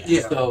 Yeah.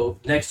 Yeah. So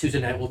next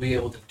Tuesday night we'll be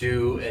able to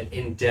do an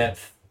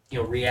in-depth,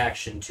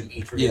 reaction to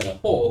E3 as a Yeah.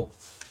 whole.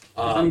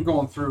 I'm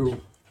going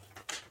through.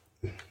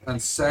 On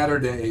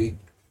Saturday,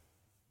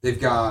 they've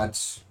got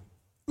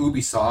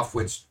Ubisoft,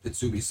 which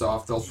it's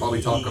Ubisoft. They'll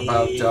probably talk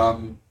about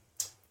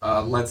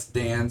Let's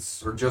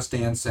Dance or Just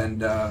Dance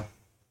and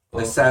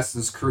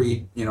Assassin's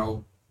Creed.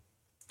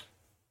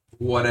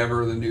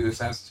 Whatever the new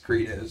Assassin's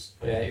Creed is.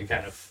 Yeah, you're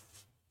kind of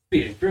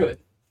speeding through it.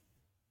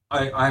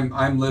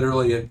 I'm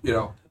literally at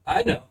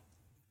I know.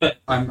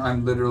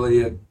 I'm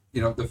literally at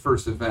the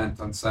first event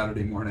on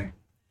Saturday morning.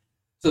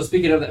 So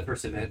speaking of that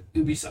first event,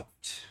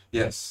 Ubisoft.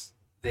 Yes.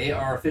 They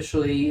are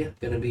officially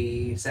going to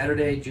be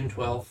Saturday, June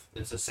 12th.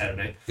 It's a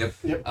Saturday.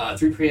 Yep.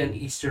 3 p.m.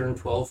 Eastern,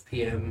 12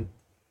 p.m.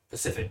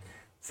 Pacific.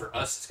 For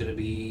us, it's going to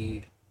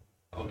be,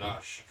 oh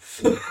gosh,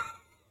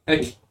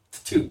 like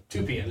 2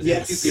 p.m.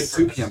 Yes. 2 p.m.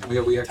 2 for us.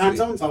 p.m. We Time actually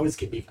zones always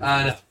get me.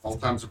 No. all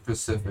times are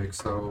Pacific,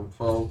 so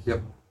 12.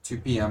 Yep, 2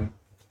 p.m.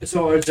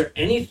 So is there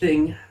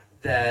anything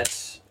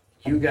that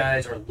you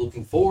guys are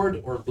looking forward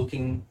or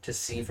looking to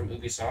see from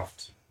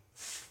Ubisoft?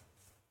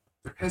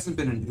 There hasn't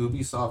been an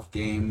Ubisoft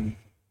game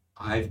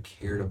I've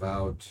cared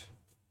about.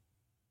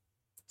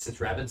 Since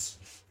Rabbids?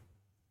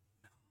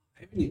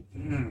 I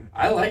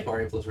I like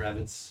Mario plus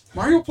Rabbids.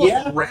 Mario plus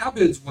Yeah.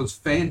 Rabbids was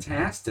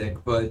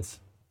fantastic, but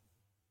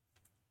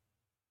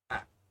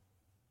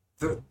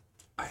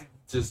I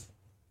just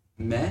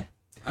meh.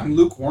 I'm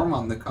lukewarm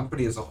on the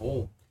company as a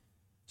whole.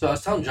 So I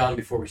was telling John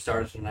before we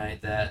started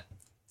tonight that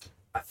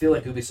I feel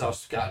like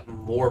Ubisoft's gotten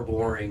more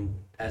boring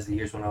as the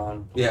years went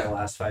on over Yeah. the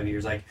last 5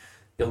 years. Like,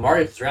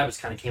 Mario plus Rabbids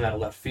kind of came out of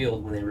left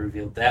field when they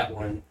revealed that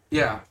one,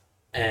 Yeah,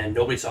 and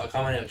nobody saw it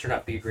coming, and it turned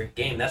out to be a great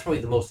game. That's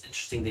probably the most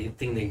interesting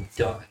thing they've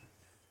done.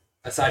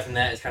 Aside from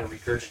that, it's kind of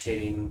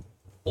regurgitating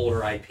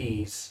older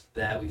IPs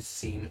that we've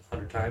seen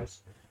 100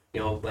 times.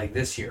 Like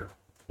this year,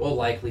 we'll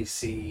likely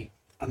see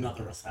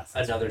Another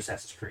Assassin's another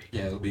Assassin's Creed.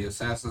 yeah. It'll be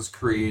Assassin's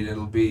Creed.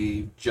 It'll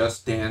be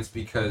Just Dance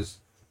because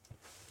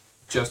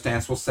Just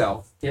Dance will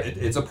sell. Yep.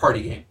 It's a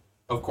party game,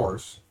 of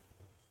course.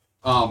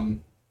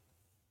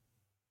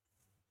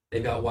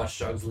 They've got Watch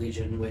Dogs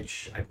Legion,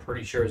 which I'm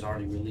pretty sure is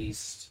already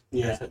released.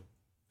 Yeah,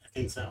 I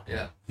think so.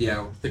 Yeah.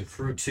 Yeah, The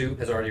Crew 2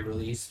 has already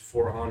released,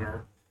 For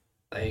Honor.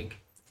 Like,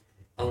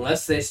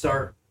 unless they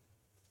start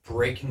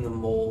breaking the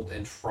mold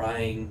and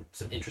trying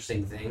some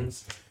interesting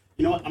things.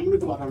 You know what? I'm going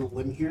to go out on a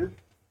limb here.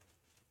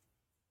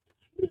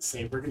 I'm going to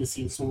say we're going to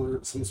see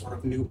some sort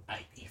of new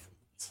IP from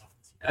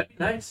Ubisoft. That'd be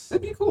nice.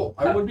 that'd be cool.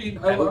 I would be.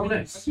 That would be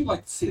nice. I'd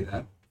like to see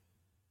that.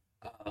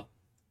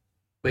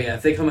 But yeah,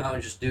 if they come out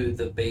and just do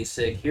the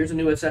basic, here's a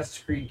new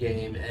Assassin's Creed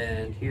game,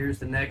 and here's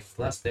the next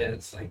Let's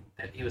Dance, like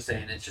he was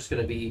saying, it's just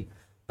going to be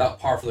about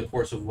par for the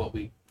course of what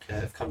we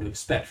have come to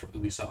expect from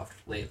Ubisoft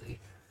lately.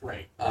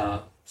 Right.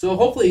 So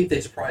hopefully they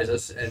surprise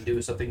us and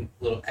do something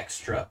a little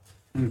extra.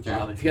 Okay.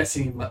 If you guys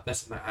see me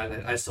mess with my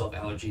eye, I still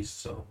have allergies,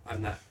 so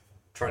I'm not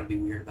trying to be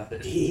weird about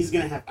it. He's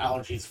going to have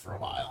allergies for a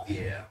while.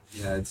 Yeah.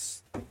 Yeah,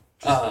 it's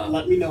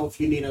Let me know if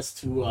you need us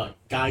to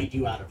guide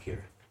you out of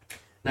here.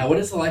 Now, what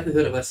is the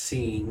likelihood of us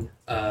seeing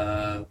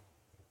Mario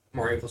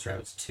plus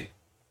Rabbids 2?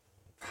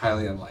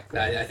 highly unlikely.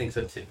 I think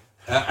so too.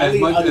 As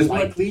much as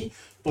unlikely,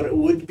 but it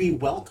would be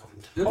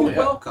welcomed. it'll be yeah.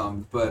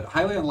 welcomed, but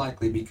highly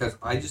unlikely because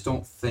I just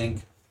don't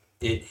think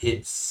it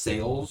hit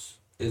sales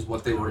is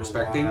what they were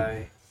expecting.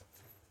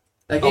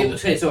 That game,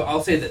 okay, so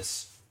I'll say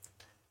this.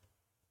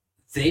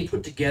 they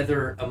put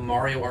together a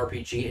Mario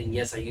RPG, and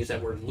yes, I use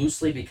that word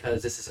loosely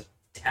because this is a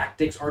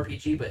tactics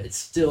RPG, but it's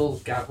still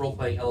got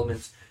role-playing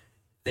elements.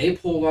 They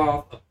pulled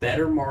off a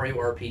better Mario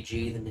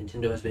RPG than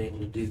Nintendo has been able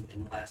to do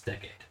in the last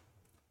decade.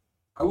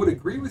 I would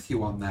agree with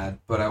you on that,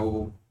 but I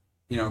will,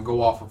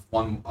 go off of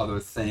one other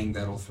thing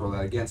that'll throw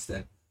that against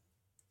it.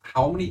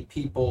 How many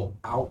people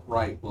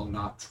outright will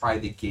not try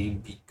the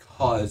game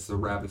because the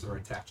rabbits are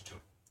attached to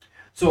it?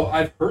 So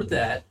I've heard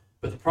that,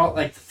 but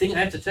the thing I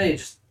have to tell you,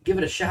 just give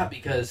it a shot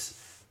because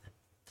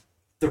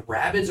the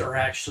rabbits are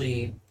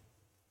actually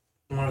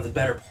one of the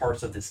better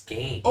parts of this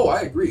game. Oh,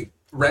 I agree.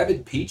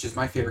 Rabbid Peach is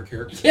my favorite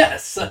character.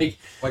 Yes, I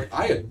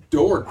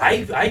adored.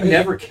 I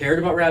never cared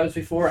about rabbits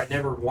before. I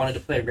never wanted to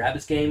play a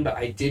rabbits game, but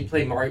I did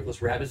play Mario plus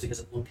Rabbids because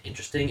it looked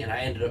interesting, and I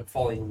ended up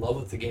falling in love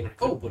with the game and I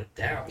couldn't put it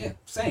down. Yeah,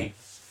 same.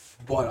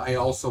 But I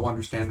also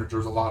understand that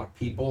there's a lot of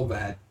people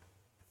that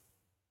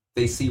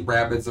they see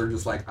rabbits, they're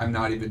just like, I'm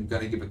not even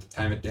going to give it the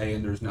time of day,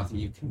 and there's nothing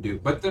you can do.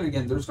 But then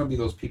again, there's going to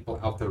be those people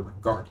out there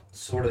regardless.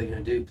 So what are they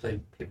going to do? Play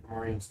Paper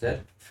Mario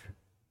instead?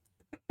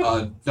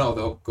 No,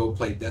 they'll go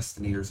play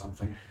Destiny or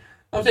something.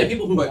 I'm saying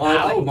people who But- want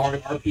like a Mario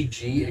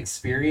RPG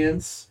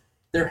experience,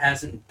 there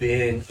hasn't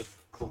been a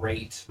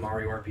great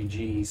Mario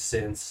RPG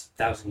since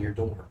Thousand Year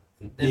Door,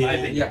 in my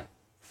opinion. Yeah.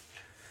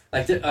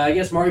 I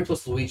guess Mario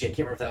plus Luigi, I can't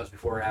remember if that was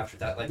before or after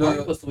that.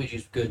 Mario plus Luigi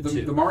is good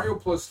too. The Mario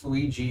plus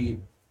Luigi,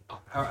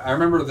 I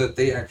remember that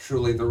there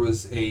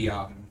was a,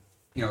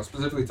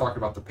 specifically talking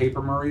about the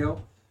Paper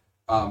Mario,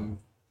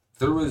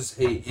 there was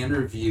a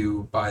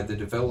interview by the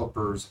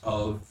developers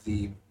of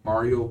the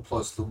Mario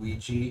plus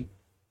Luigi,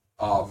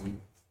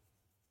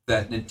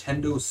 that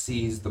Nintendo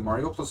sees the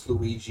Mario plus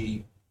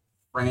Luigi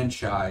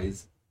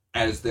franchise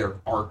as their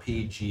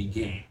RPG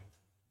game,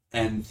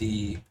 and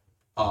the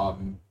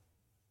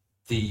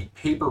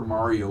Paper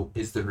Mario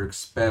is their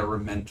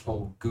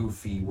experimental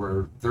goofy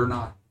where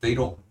they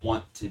don't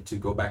want it to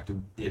go back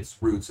to its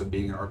roots of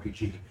being an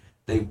RPG.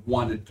 They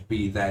want it to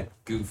be that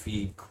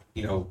goofy,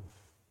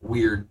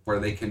 weird where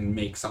they can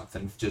make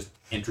something just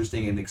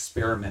interesting and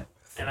experiment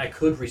with. And I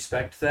could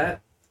respect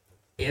that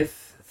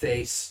if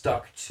they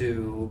stuck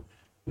to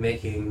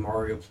making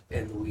Mario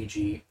and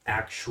Luigi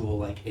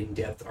actual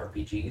in-depth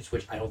RPGs,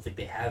 which I don't think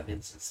they have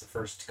been since the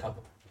first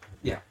couple.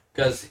 Yeah.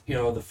 Because,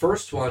 the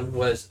first one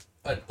was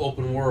an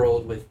open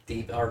world with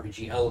deep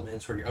RPG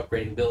elements where you're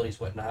upgrading abilities,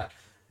 whatnot,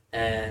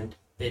 and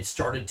it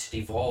started to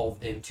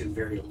devolve into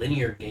very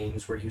linear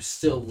games where you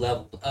still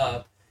leveled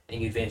up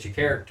and you advance your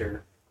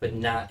character, but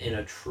not in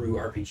a true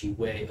RPG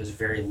way. It was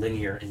very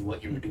linear in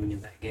what you were doing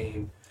in that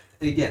game.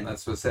 And again,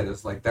 that's what I said.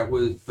 It's like that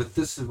was, but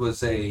this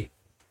was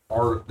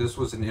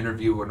an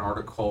interview, an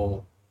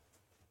article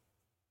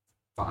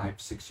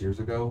 5-6 years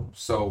ago.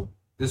 So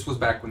this was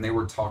back when they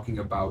were talking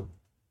about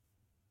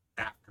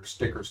after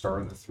Sticker Star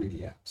in the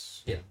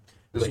 3DS. Yeah.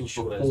 This Which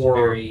was was before.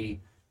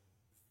 very,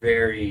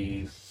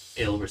 very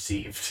ill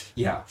received.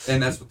 Yeah,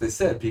 and that's what they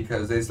said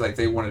because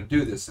they want to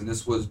do this, and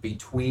this was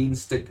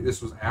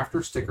This was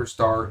after Sticker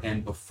Star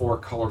and before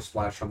Color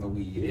Splash on the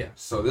Wii U. Yeah.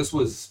 So this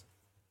was,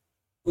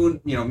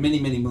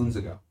 many moons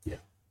ago. Yeah.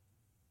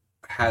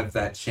 Have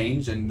that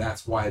change, and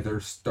that's why they're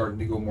starting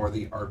to go more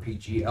the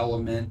RPG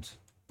element,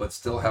 but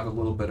still have a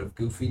little bit of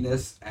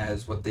goofiness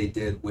as what they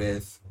did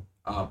with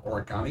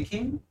Origami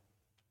King.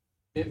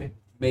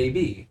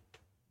 Maybe.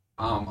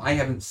 I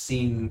haven't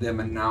seen them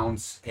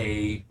announce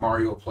a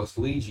Mario plus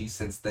Luigi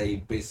since they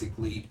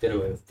basically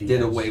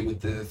did away with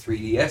the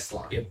 3DS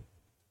line. Yep.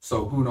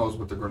 So who knows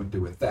what they're going to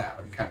do with that?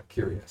 I'm kind of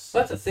curious. So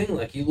that's the thing.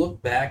 You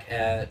look back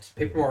at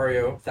Paper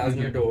Mario, Thousand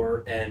Year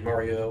Door, and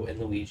Mario and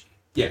Luigi.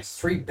 Yes.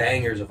 3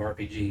 bangers of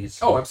RPGs.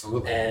 Oh,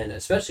 absolutely. And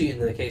especially in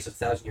the case of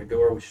Thousand Year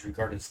Door, which is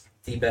regarded as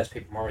the best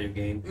Paper Mario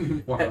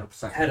game,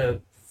 100%. had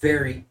a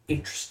very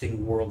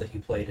interesting world that you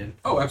played in.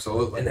 Oh,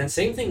 absolutely. And then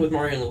same thing with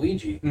Mario and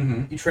Luigi.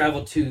 Mm-hmm. You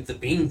traveled to the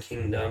Bean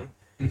Kingdom,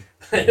 and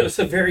it was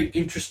a very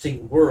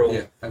interesting world.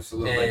 Yeah,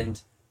 absolutely. And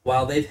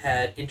while they've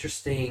had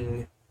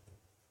interesting,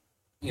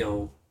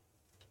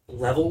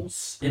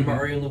 levels in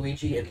Mario and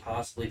Luigi and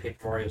possibly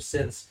Paper Mario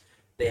since,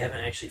 they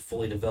haven't actually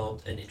fully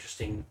developed an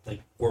interesting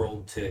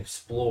world to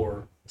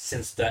explore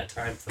since that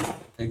time.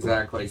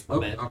 Exactly. My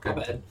bad. Okay. My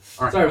bad.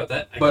 All right. Sorry about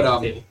that. But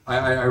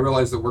I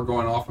realize that we're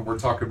going off and we're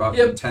talking about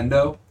Yep.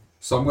 Nintendo,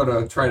 so I'm going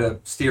to try to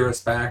steer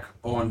us back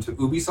onto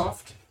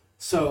Ubisoft.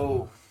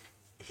 So,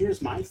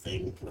 here's my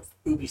thing with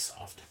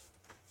Ubisoft.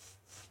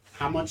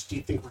 How much do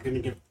you think we're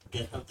going to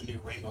get of the new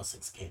Rainbow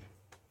Six game?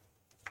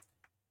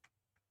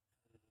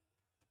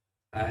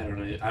 I don't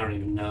know. I don't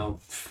even know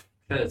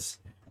because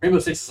Rainbow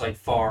Six is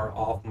far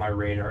off my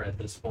radar at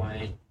this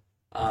point.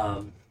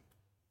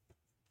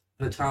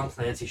 The Tom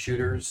Clancy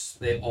shooters,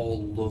 they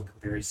all look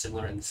very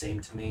similar and the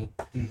same to me.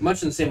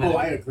 Much in the same way Oh, that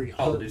I agree.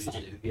 Call of Duty 100%.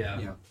 do. Yeah.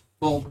 Yeah.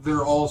 Well,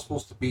 they're all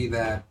supposed to be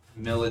that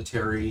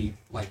military,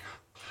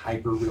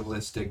 hyper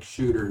realistic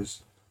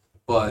shooters,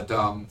 but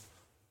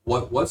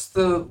what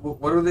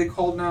are they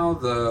called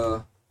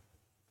now?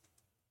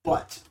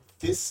 But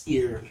this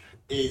year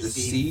is The the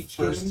Siege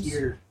first games?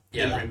 year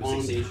Yeah, in a Rainbow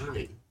long Six Siege.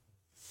 time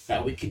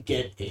that we could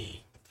get a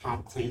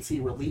Tom Clancy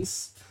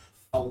release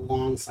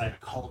alongside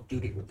a Call of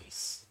Duty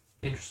release.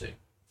 Interesting.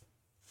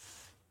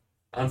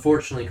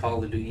 Unfortunately,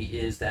 Call of Duty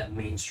is that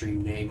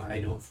mainstream name. I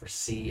don't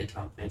foresee a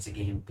Tom Clancy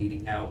game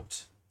beating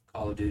out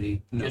Call of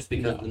Duty just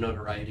because of the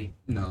notoriety.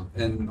 No,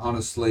 and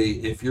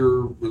honestly, if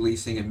you're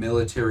releasing a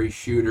military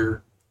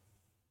shooter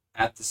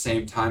at the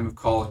same time of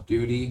Call of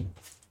Duty,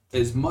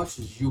 as much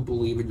as you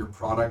believe in your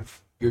product,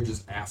 you're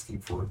just asking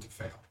for it to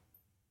fail.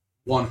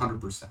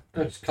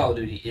 100%. Call of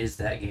Duty is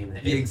that game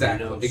that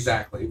Exactly. knows.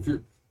 Exactly.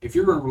 If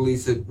you're going to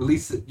release it,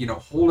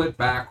 hold it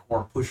back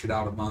or push it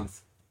out a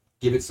month.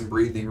 Give it some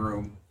breathing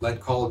room.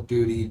 Let Call of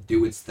Duty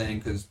do its thing,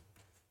 because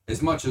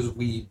as much as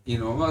I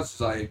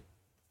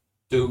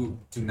do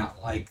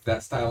not like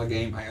that style of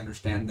game, I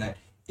understand that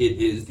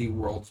it is the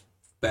world's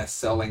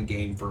best-selling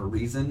game for a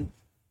reason,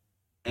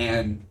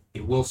 and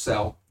it will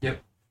sell.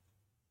 Yep.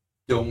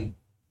 Don't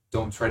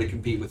try to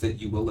compete with it.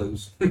 You will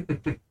lose.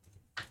 It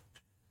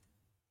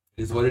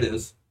is what it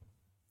is.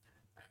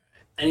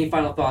 Any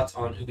final thoughts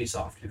on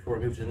Ubisoft before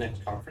we move to the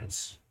next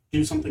conference?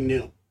 Do something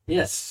new.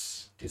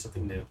 Yes, do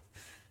something new.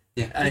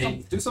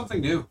 Yeah, do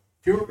something new.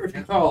 If you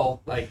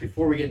recall, like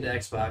before we get into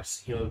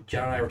Xbox,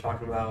 John and I were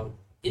talking about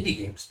indie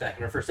games back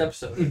in our first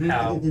episode.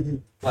 How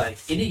like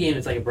indie game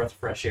is like a breath of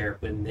fresh air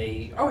when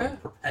they are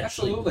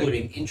perpetually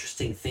putting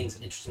interesting things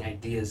and interesting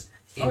ideas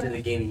into the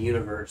gaming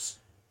universe,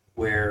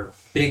 where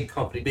big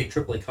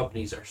AAA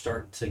companies are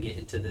starting to get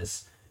into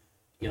this,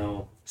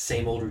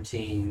 same old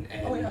routine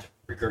and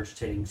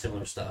regurgitating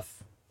similar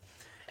stuff.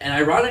 And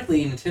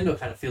ironically, Nintendo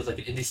kind of feels like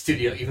an indie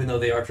studio, even though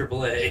they are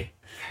AAA.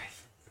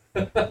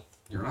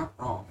 You're not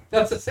wrong.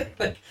 That's the same.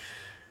 Like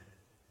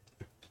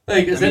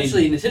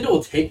essentially, Nintendo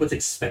will take what's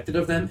expected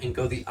of them and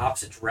go the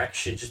opposite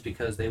direction just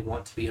because they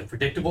want to be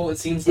unpredictable. It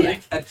seems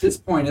like at this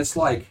point, it's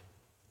like,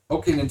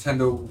 okay,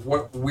 Nintendo,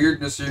 what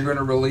weirdness are you going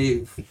to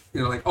relieve?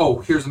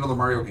 Here's another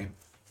Mario game.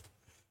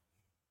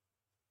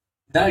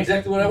 Not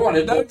exactly what I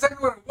wanted. Not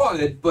exactly what I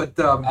wanted, but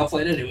I'll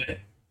play it anyway.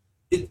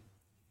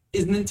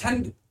 Is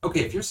Nintendo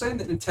okay? If you're saying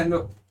that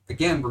Nintendo,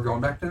 again, we're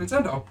going back to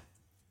Nintendo.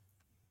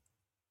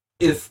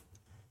 If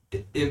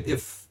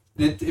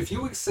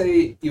you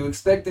say you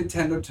expect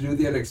Nintendo to do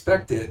the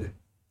unexpected,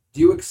 do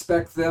you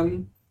expect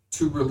them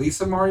to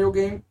release a Mario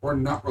game or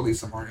not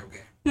release a Mario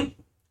game?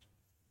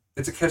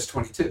 It's a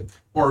catch-22.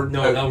 Or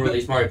they'll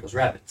release Mario +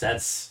 Rabbids.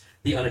 That's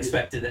the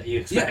unexpected that you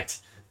expect.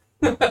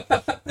 Yeah.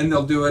 And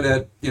they'll do it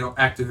at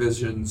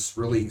Activision's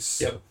release.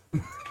 Yep.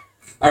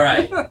 All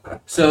right.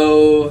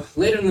 So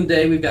later in the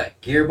day, we've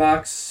got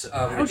Gearbox,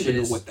 I don't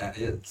even know what that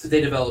is. They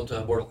developed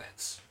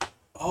Borderlands.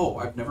 Oh,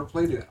 I've never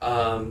played it.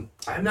 I'm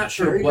not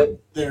sure what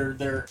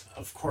they're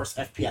of course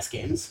FPS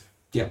games.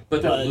 Yeah,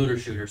 but they're looter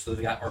shooters, so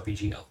they've got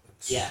RPG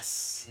elements.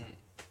 Yes.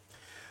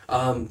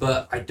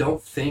 But I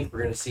don't think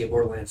we're going to see a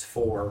Borderlands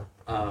 4.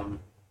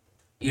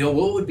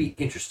 What would be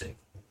interesting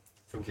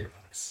from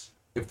Gearbox?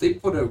 If they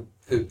put a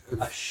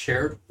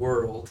shared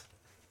world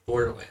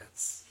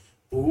Borderlands.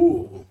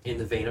 Ooh. In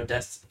the vein of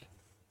Destiny.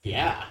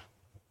 Yeah.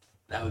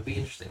 That would be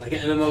interesting. Like an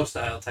MMO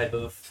style type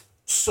of...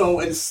 So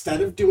instead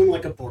of doing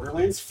like a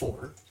Borderlands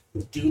 4,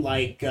 do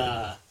like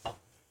a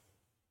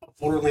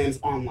Borderlands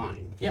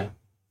Online. Yeah.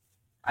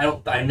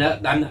 I'm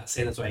not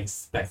saying that's what I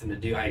expect them to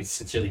do. I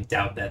sincerely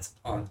doubt that's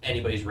on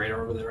anybody's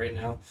radar over there right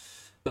now.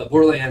 But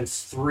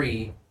Borderlands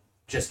 3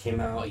 just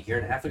came out a year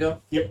and a half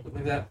ago. Yep. Something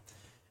like that.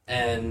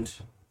 And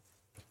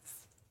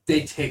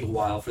they take a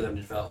while for them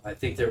to develop. I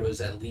think there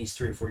was at least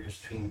 3 or 4 years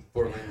between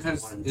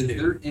Borderlands 1 and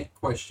 2.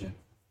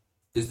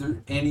 Is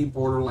there any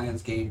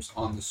Borderlands games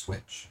on the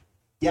Switch?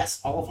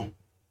 Yes, all of them.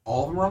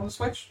 All of them are on the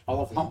Switch?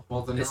 All of them. Oh,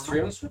 well then Is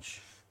 3 on the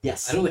Switch?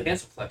 Yes. I know the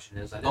Handsome Collection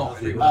is. I didn't know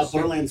 3 was.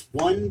 Borderlands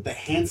 1, the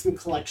Handsome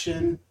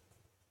Collection.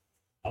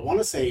 I want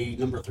to say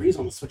number 3 is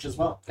on the Switch as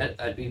well.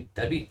 That'd be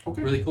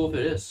really cool if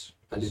it is.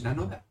 I did not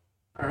know that.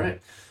 All right.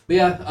 But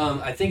yeah,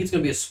 I think it's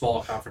going to be a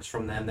small conference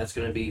from them. That's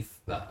going to be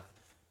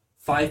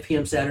 5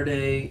 p.m.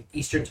 Saturday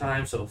Eastern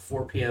time, so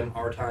 4 p.m.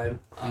 our time.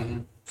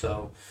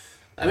 So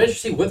I'm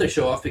interested to see what they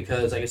show off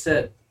because, like I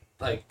said,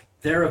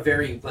 they're a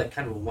very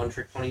kind of a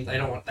one-trick pony. I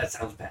don't want that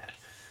sounds bad.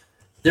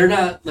 They're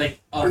not like.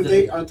 Aren't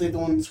they the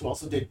ones who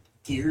also did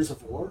Gears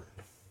of War?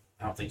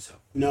 I don't think so.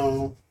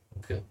 No.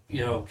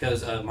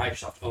 Because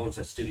Microsoft owns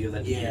that studio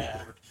that.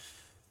 Yeah.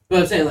 But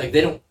I'm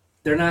saying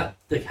they're not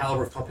the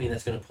caliber of company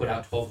that's going to put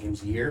out 12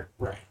 games a year.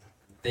 Right.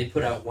 They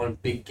put out one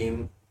big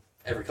game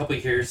every couple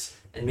of years,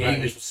 and maybe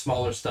there's some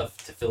smaller stuff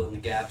to fill in the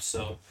gaps.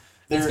 So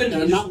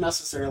they're not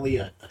necessarily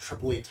a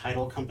AAA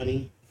title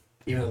company,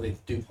 even though they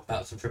do pump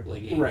out some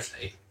AAA games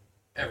right.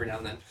 Every now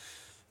and then.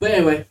 But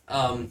anyway,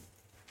 I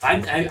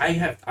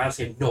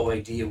honestly have no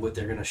idea what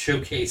they're going to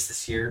showcase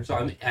this year,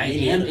 so I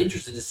am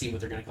interested to see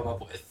what they're going to come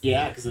up with.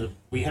 Yeah, because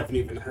we haven't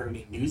even heard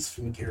any news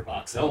from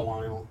Gearbox in a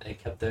while. They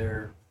kept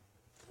their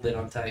lid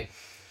on tight.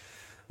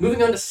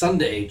 Moving on to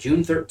Sunday,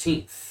 June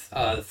 13th.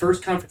 The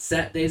first conference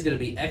that day is going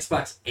to be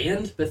Xbox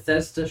and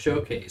Bethesda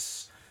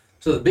Showcase.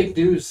 So the big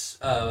news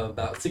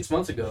about 6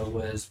 months ago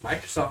was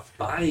Microsoft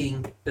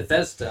buying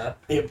Bethesda.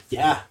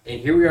 Yeah.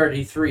 And here we are at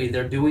E3.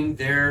 They're doing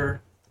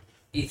their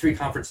E3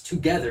 conference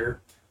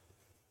together,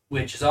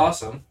 which is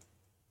awesome.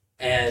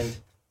 And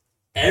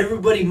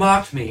everybody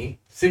mocked me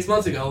 6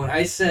 months ago when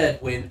I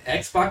said when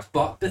Xbox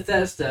bought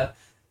Bethesda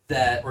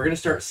that we're going to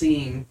start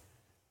seeing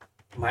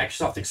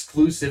Microsoft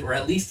exclusive, or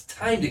at least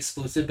timed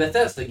exclusive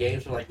Bethesda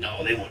games. We're like,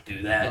 no, they won't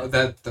do that.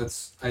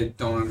 That's I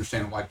don't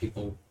understand why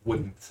people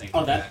wouldn't think.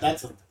 Oh, of that.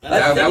 that's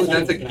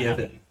a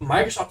given.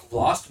 Microsoft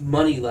lost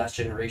money last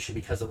generation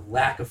because of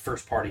lack of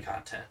first-party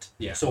content.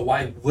 Yeah. So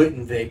why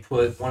wouldn't they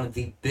put one of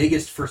the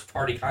biggest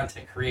first-party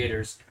content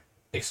creators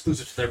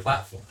exclusive to their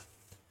platform?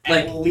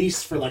 Like, at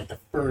least for like the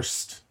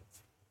first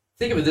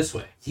think of it this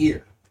way.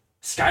 year.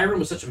 Skyrim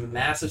was such a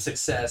massive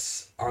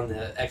success on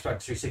the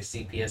Xbox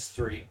 360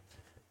 PS3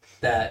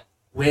 that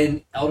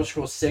when Elder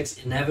Scrolls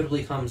 6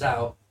 inevitably comes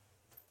out,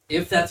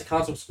 if that's a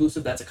console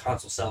exclusive, that's a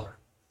console seller.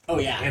 Oh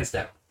yeah, Hands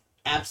down.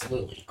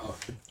 absolutely. Oh,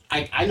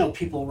 I know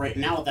people right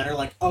now that are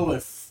like, oh,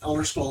 if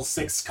Elder Scrolls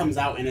 6 comes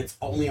out and it's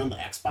only on the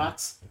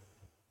Xbox,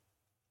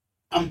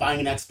 I'm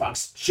buying an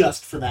Xbox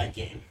just for that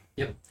game.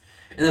 Yep.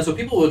 And then so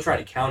people will try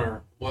to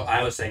counter what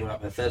I was saying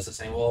about Bethesda,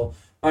 saying, well,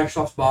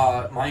 Microsoft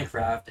bought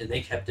Minecraft and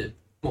they kept it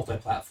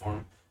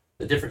multi-platform.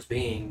 The difference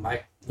being,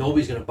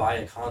 nobody's going to buy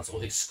a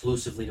console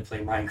exclusively to play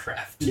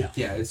Minecraft.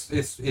 Yeah.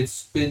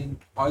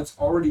 It's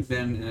already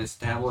been an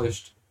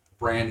established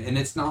brand, and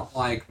it's not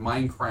like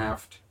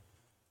Minecraft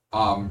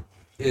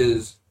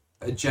is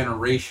a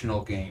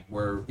generational game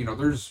where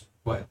there's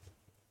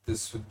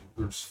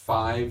there's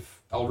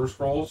 5 Elder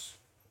Scrolls.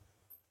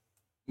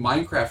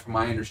 Minecraft, from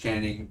my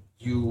understanding,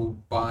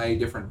 you buy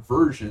different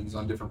versions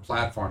on different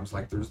platforms.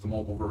 Like there's the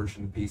mobile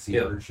version, the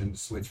PC version, the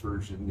Switch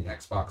version, the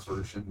Xbox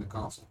version, the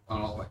console,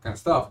 and all that kind of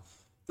stuff.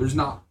 There's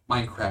not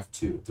Minecraft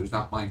 2. There's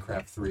not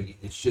Minecraft 3.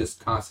 It's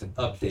just constant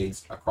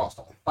updates across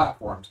all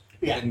platforms.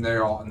 Yeah. And they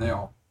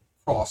all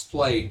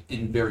cross-play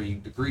in varying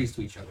degrees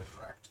to each other,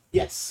 correct?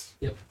 Yes.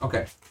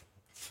 Okay.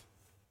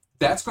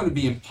 That's going to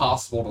be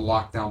impossible to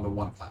lock down to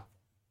one platform.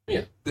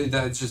 Yeah.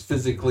 That's just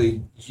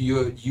physically,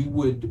 you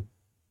would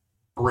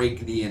break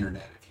the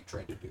internet if you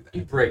tried to do that.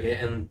 You break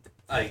it, and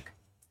like,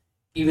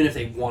 even if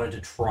they wanted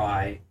to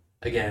try,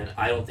 again,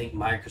 I don't think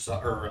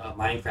Microsoft or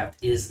Minecraft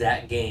is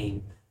that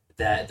game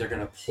that they're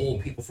going to pull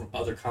people from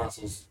other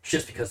consoles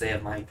just because they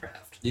have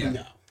Minecraft. Yeah.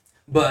 No.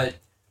 But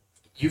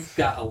you've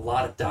got a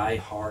lot of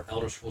die-hard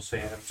Elder Scrolls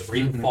fans or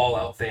even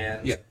Fallout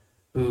fans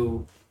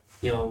who,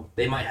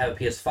 they might have a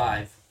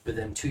PS5, but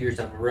then 2 years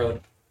down the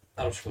road,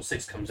 Elder Scrolls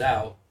 6 comes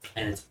out,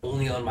 and it's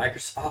only on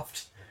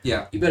Microsoft.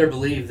 Yeah. You better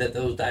believe that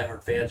those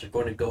die-hard fans are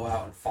going to go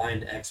out and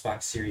find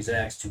Xbox Series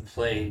X to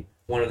play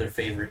one of their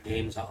favorite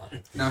games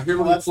on. Now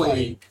here, let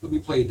me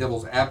play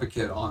devil's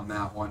advocate on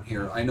that one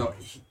here. I know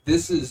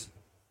this is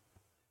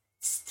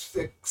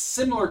a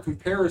similar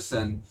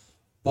comparison,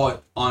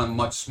 but on a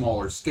much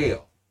smaller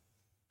scale.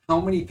 How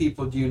many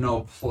people do you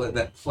know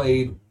that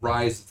played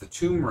Rise of the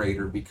Tomb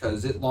Raider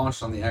because it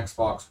launched on the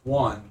Xbox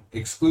One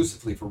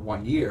exclusively for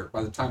 1 year?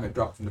 By the time it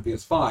dropped from the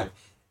PS5,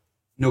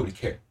 nobody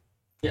cared.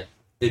 Yeah.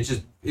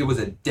 It was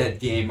a dead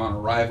game on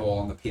arrival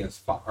on the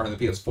PS5 or the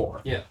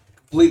PS4. Yeah.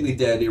 Completely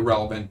dead,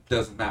 irrelevant,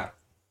 doesn't matter.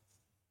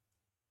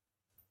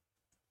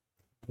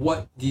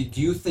 What do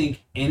you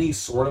think any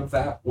sort of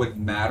that would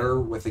matter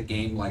with a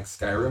game like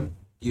Skyrim?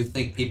 Do you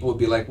think people would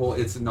be like, well,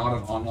 it's not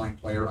an online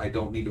player, I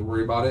don't need to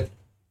worry about it?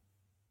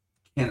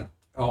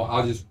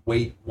 I'll just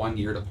wait 1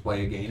 year to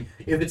play a game?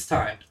 If it's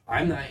timed.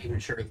 I'm not even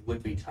sure it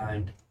would be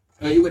timed.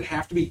 It would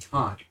have to be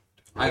timed.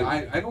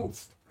 I don't...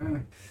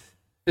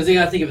 Because you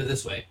gotta think of it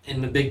this way.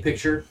 In the big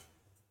picture,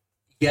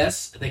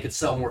 yes, they could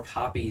sell more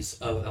copies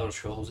of Elder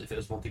Scrolls if it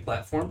was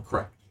multi-platform.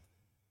 Correct.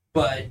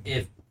 But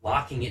if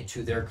locking it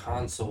to their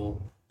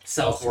console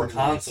sells more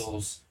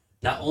consoles,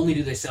 not only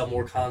do they sell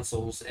more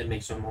consoles and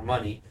make some more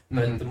money,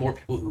 but the more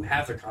people who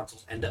have their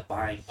consoles end up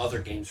buying other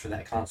games for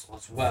that console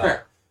as well.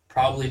 Fair.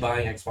 Probably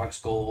buying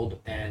Xbox Gold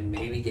and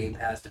maybe Game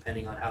Pass,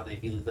 depending on how they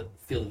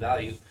feel the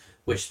value.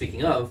 Which,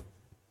 speaking of,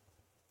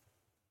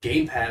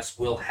 Game Pass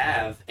will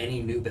have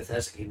any new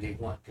Bethesda game day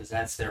one, because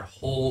that's their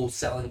whole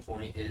selling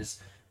point is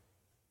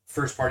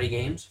first-party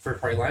games,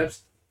 first-party lineups,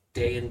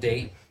 day and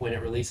date when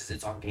it releases,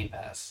 it's on Game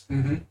Pass.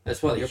 Mm-hmm.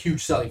 That's one of the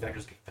huge selling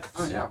factors of Game Pass.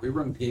 Oh yeah, we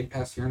run Game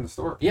Pass here in the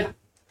store. Yeah.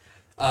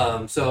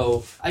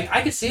 So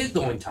I could see it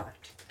going timed.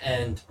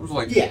 And I was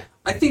like, Yeah.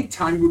 I think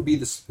time would be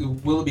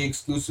will it be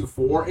exclusive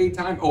for a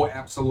time? Oh,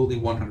 absolutely,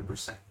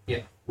 100%.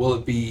 Yeah. Will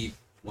it be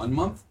 1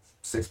 month,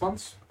 6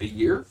 months, a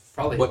year?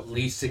 probably What- at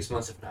least 6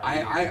 months, if not.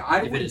 I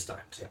if would- it is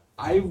timed.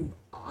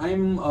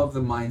 I'm of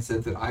the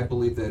mindset that I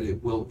believe that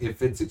it will,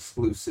 if it's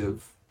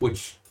exclusive,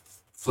 which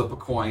flip a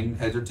coin,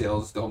 heads or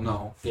tails, don't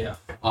know. Yeah.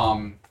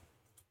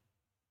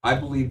 I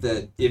believe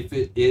that if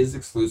it is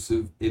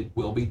exclusive, it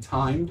will be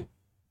timed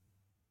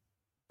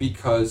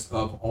because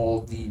of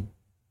all the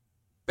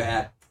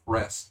bad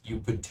press you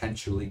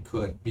potentially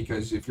could.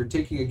 Because if you're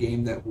taking a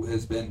game that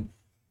has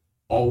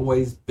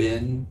always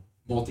been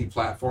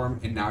multi-platform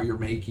and now you're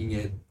making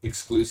it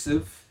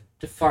exclusive,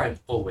 Define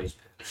always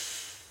been.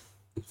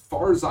 as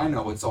far as I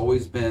know, it's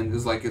always been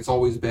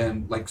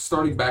like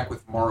starting back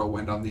with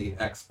Morrowind on the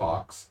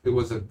Xbox. It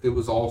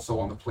was also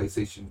on the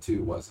PlayStation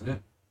 2, wasn't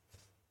it?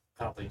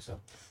 I don't think so.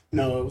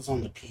 No, it was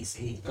on the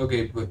PC.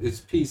 Okay, but it's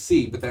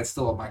PC, but that's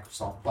still a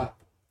Microsoft platform.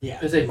 Yeah.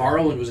 I say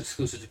Morrowind was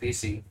exclusive to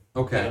PC.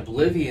 Okay. And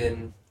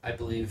Oblivion, I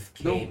believe,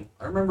 No, came.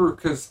 I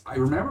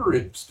remember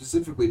it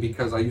specifically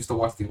because I used to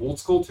watch the old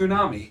school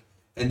Toonami,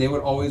 and they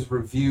would always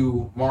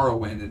review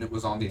Morrowind, and it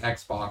was on the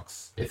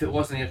Xbox. If it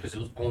wasn't because it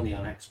was only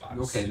on Xbox.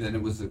 Okay, then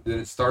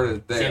it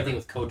started there. Same thing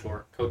with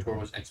KOTOR. KOTOR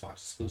was Xbox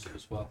exclusive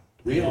as well.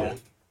 Yeah.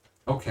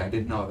 Okay, I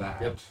didn't know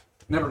that. Yep.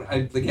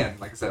 Again,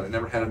 like I said, I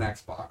never had an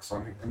Xbox,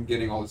 so I'm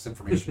getting all this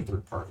information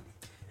third party.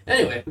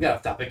 Anyway, we got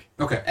off topic.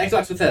 Okay.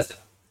 Xbox Bethesda.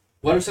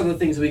 What are some of the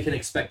things we can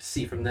expect to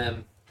see from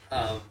them?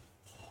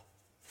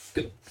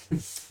 Good.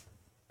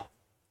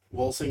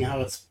 Well, seeing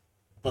how it's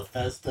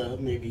Bethesda,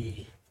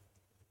 maybe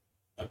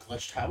a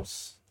glitched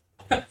house.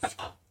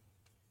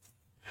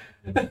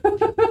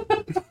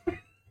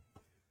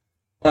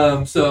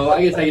 So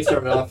I guess I can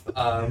start it off.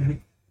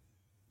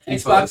 Keep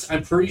Xbox, us.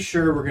 I'm pretty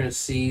sure we're going to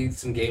see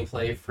some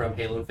gameplay from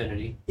Halo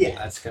Infinity. Yeah.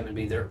 That's going to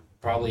be their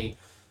probably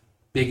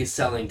biggest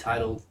selling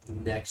title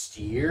next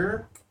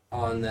year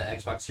on the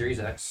Xbox Series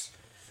X.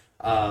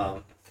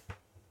 I'm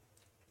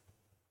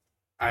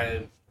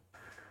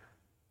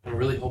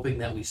really hoping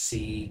that we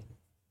see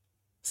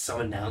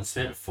some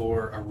announcement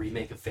for a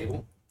remake of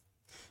Fable.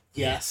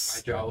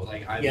 Yes.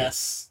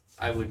 Yes.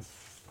 I would.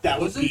 That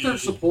would Wasn't be. there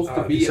supposed to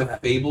I'd be be so a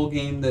happy. Fable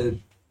game that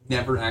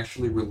never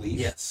actually released?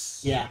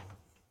 Yes. Yeah.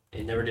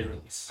 It never did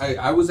release.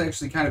 I was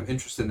actually kind of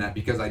interested in that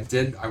because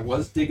I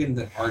was digging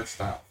the art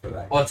style for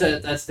that. Well,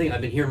 that's the thing. I've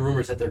been hearing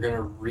rumors that they're going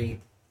to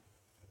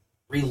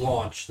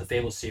relaunch the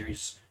Fable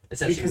series.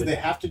 Essentially, Because with, they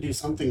have to do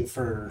something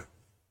for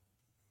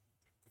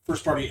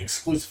first party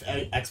exclusive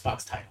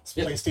Xbox titles.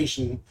 Yep.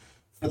 PlayStation,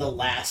 for the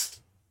last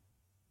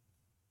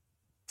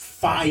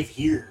 5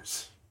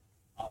 years,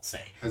 I'll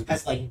say,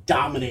 has like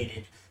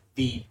dominated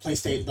the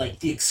PlayStation, like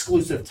the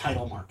exclusive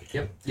title market.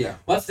 Yep. Yeah.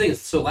 well, that's the thing.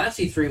 So last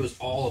E3 was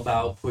all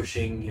about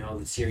pushing,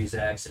 the Series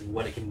X and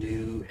what it can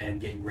do and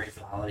getting ready for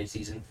the holiday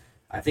season.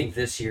 I think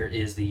this year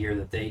is the year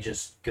that they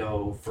just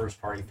go first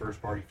party.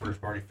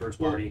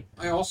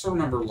 I also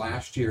remember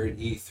last year at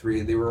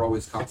E3, they were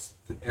always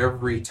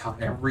every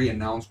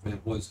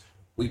announcement was,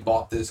 we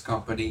bought this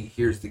company,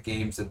 here's the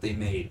games that they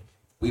made.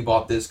 We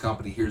bought this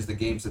company, here's the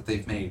games that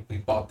they've made. We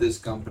bought this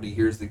company,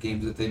 here's the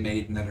games that they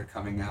made and that are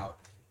coming out.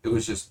 It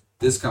was just,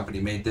 this company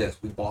made this,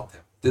 we bought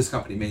them. This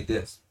company made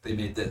this, they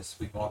made this,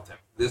 we bought them.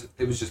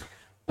 It was just,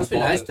 Must be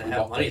nice to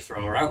have money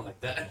thrown around like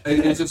that.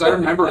 It's just, I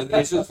remember,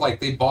 it's just like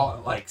they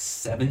bought like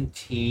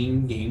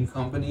 17 game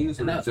companies.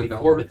 And or that was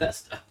before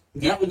Bethesda.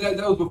 Yeah, but that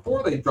was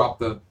before they dropped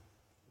the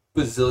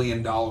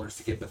bazillion dollars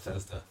to get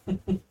Bethesda.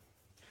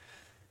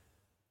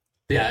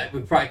 Yeah, we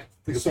could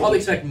probably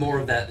expect more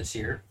of that this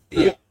year.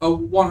 Yeah,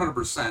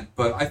 100%.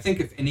 But I think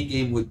if any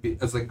game would be,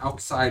 as like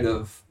outside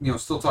of,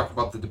 still talking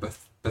about the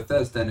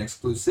Bethesda and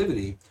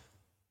exclusivity,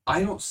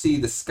 I don't see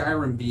the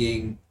Skyrim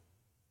being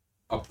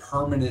a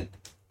permanent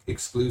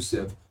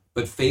exclusive,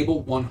 but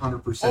Fable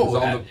 100% is on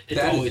the.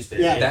 It's always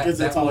been. Yeah, That- because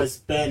that it's always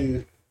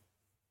been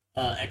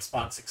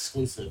Xbox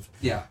exclusive.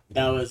 Yeah,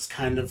 That was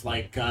kind of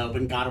like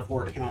when God of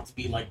War came out to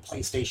be like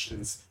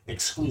PlayStation's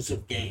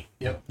exclusive game.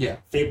 Yep. Yeah.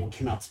 Fable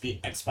came out to be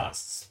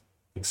Xbox's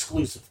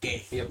exclusive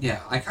game. Yep.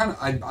 yeah.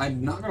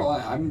 I'm not gonna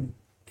lie, I'm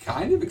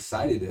kind of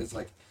excited. It's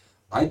like,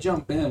 I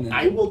jump in and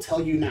I will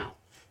tell you now,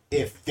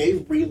 if they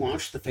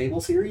relaunch the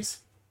Fable series,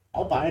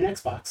 I'll buy an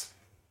Xbox.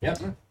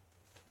 Yep.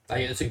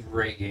 It's a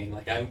great game.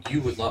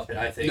 You would love it,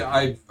 I think.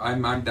 yeah,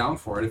 I'm down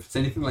for it. If it's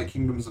anything like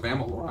Kingdoms of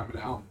Amalur, I'm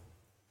down.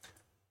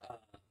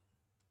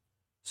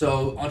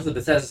 So onto the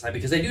Bethesda side,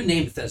 because they do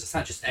name Bethesda. It's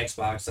not just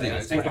Xbox. Yeah,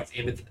 It's it's Xbox,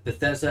 and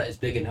Bethesda is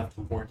big enough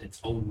to warrant its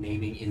own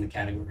naming in the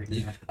category.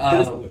 Yeah.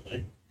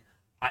 Absolutely.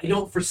 I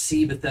don't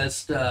foresee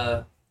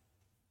Bethesda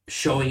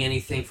showing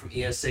anything from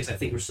ES6. I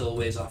think we're still a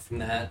ways off from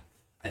that.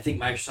 I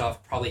think Microsoft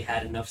probably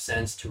had enough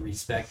sense to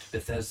respect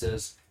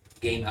Bethesda's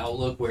game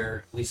outlook,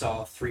 where we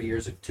saw 2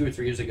 or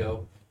 3 years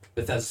ago,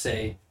 Bethesda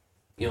say,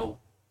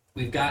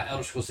 we've got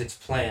Elder Scrolls 6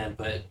 planned,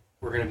 but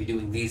we're going to be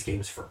doing these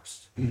games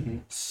first. Mm-hmm.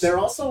 They're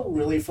also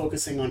really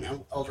focusing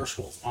on Elder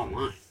Scrolls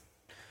Online.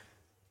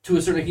 To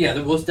a certain,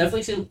 there was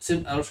definitely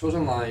some Elder Scrolls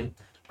Online.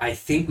 I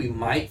think we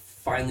might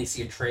finally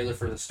see a trailer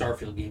for the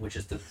Starfield game, which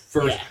is the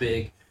first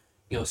big,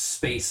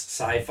 space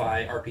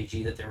sci-fi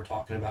RPG that they were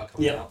talking about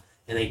coming out.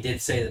 And they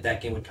did say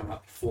that game would come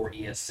out before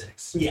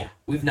ES6. Yeah.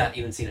 We've not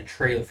even seen a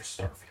trailer for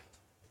Starfield.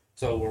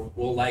 So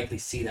we'll likely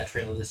see that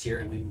trailer this year,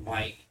 and we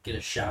might get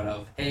a shout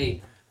of,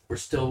 hey, we're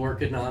still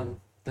working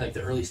on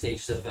the early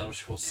stages of Elder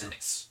Scrolls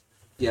 6.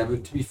 Yeah,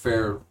 but to be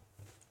fair,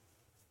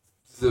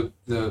 the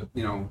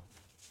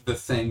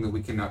thing that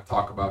we cannot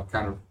talk about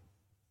kind of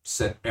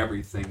set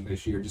everything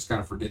this year. Just kind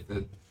of forget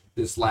that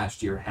this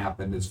last year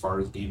happened as far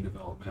as game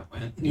development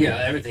went. Yeah,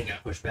 everything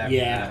got pushed back.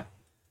 Yeah.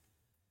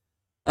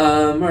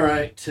 All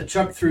right, to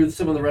jump through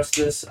some of the rest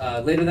of this,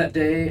 later that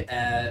day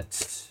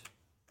at...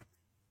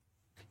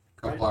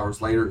 A couple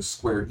hours later, it's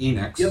Square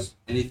Enix. Yep.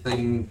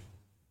 Anything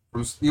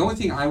The only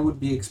thing I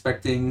would be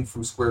expecting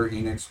from Square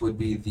Enix would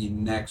be the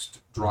next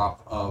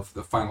drop of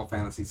the Final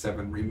Fantasy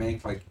VII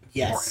remake, like more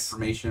Yes.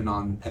 information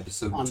on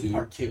episode On 2.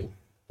 part 2.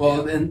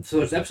 Well, and so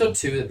there's episode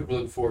 2 that people are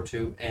looking forward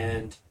to,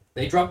 and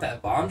they dropped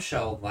that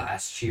bombshell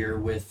last year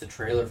with the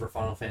trailer for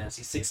Final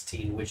Fantasy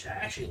 16, which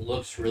actually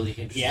looks really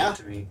interesting Yeah.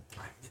 to me.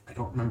 I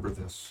don't remember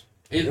this.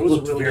 It It was a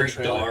looked really very good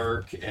trailer.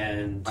 dark,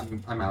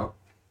 and I'm out.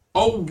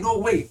 Oh no,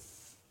 wait!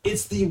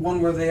 It's the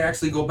one where they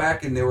actually go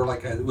back and they were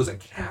like it was a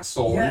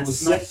castle. And it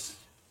was yes,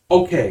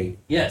 okay.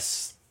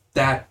 yes,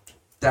 That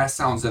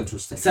sounds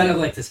interesting. instead of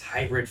like this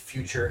hybrid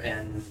future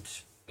and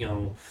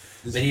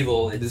This-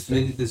 medieval, this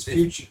it's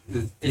future.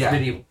 it's Yeah,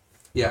 medieval.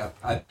 yeah.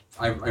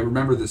 I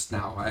remember this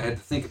now. I had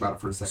to think about it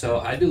for a second. So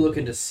I'd be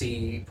looking to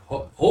see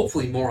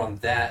hopefully more on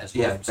that as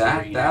well. yeah, from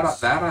Square Enix.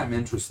 that I'm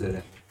interested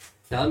in.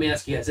 Now let me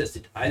ask you guys this: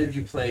 did either of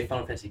you play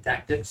Final Fantasy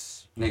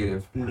Tactics?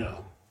 Negative.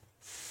 No.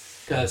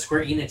 Because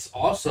Square Enix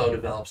also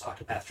develops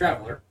Octopath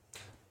Traveler.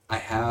 I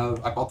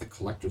bought the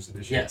collector's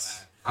edition.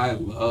 Yes. I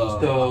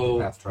love So-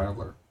 Path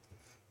Traveler.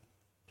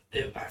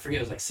 I forget,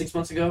 it was like 6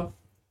 months ago.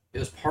 It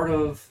was part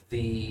of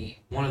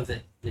one of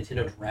the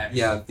Nintendo Directs.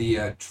 Yeah,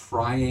 the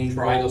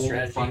Triangle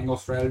Strategy. Triangle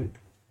strategy.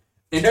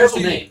 Terrible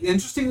name.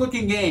 Interesting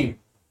looking game.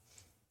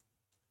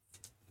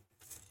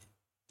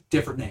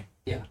 Different name.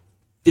 Yeah.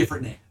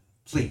 Different name.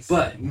 Please.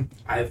 But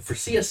I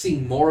foresee us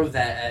seeing more of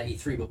that at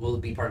E3, but will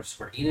it be part of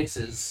Square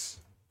Enix's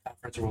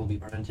conference or will it be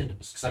part of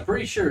Nintendo's? Because I'm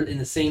pretty sure in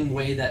the same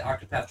way that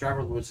Octopath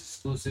Traveler was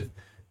exclusive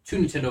to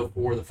Nintendo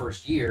for the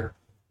first year,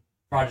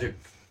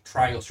 Project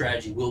Triangle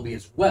Strategy will be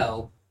as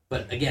well.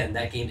 But again,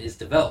 that game is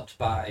developed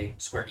by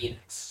Square Enix,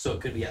 so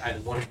it could be at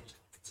either one of those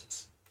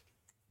conferences.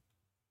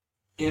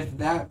 if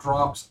that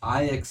drops,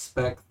 I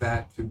expect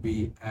that to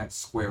be at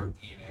Square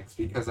Enix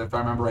because if I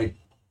remember right,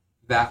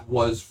 that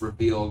was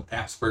revealed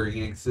at Square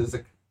Enix's.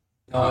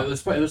 No, it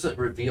was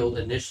revealed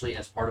initially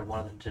as part of one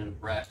of the Nintendo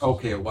Directs.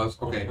 Okay, it was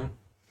okay. Mhm.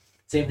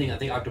 Same thing. I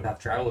think Octopath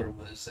Traveler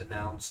was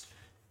announced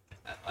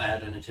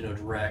at a Nintendo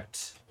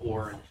Direct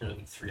or a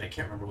Nintendo E3. I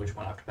can't remember which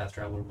one Octopath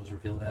Traveler was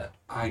revealed at.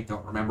 I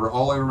don't remember.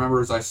 All I remember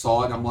is I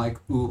saw it. I'm like,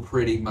 ooh,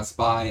 pretty, must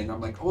buy. And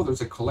I'm like, oh,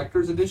 there's a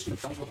collector's edition.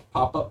 It comes with a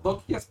pop-up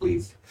book. Yes,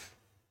 please.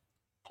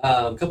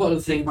 A couple other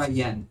Take things my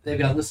yen. they've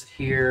got listed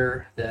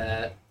here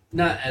that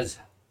not as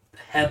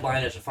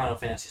headline as the Final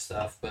Fantasy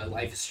stuff, but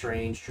Life is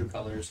Strange, True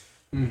Colors,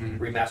 Mm-hmm.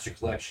 Remastered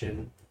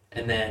Collection,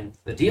 and then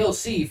the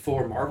DLC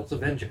for Marvel's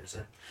Avengers.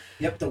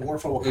 Yep, the War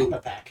for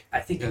Wakanda pack. I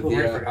think Yeah, people have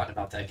already the, forgotten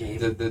about that game.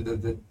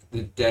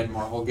 The dead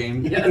Marvel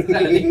game. Yeah, I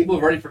think people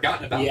have already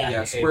forgotten about Yeah. that Yeah,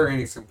 game. Square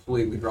Enix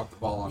completely dropped the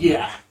ball on that.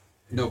 Yeah.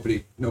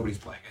 Nobody's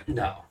playing it.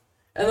 No.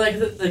 And like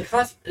the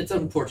concept, it's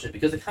unfortunate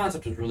because the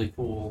concept was really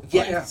cool.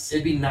 Yes.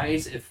 It'd be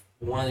nice if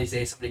one of these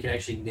days somebody could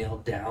actually nail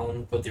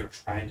down what they were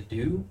trying to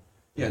do.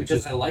 Yeah, Because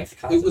just I like the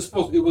concept.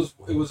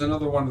 it was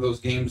another one of those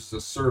games as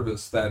a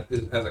service that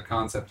is, as a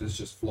concept is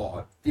just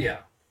flawed. Yeah.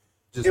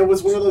 Just, It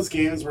was one of those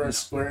games where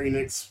Square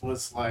Enix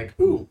was like,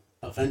 ooh,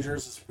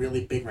 Avengers is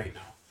really big right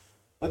now.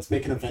 Let's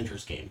make an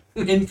Avengers game.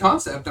 in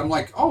concept, I'm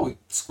like, oh,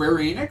 Square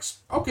Enix,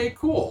 okay,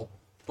 cool.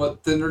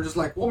 But then they're just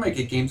like, we'll make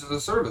it games as a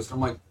service.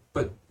 I'm like,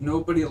 but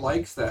nobody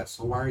likes that,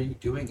 so why are you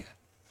doing it?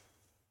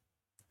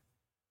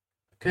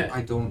 Okay.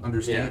 I don't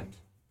understand.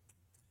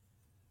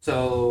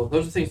 So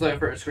those are things like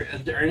for Square. Are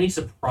there any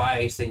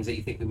surprise things that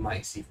you think we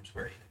might see from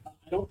Square Enix?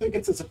 I don't think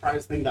it's a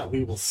surprise thing that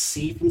we will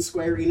see from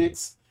Square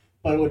Enix,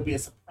 but it would be a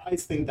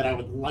surprise thing that I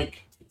would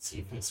like to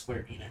see from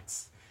Square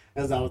Enix.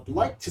 As I would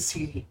like to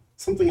see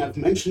something I've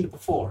mentioned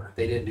before.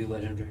 They didn't do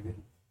Legend of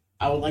Dragoon.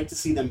 I would like to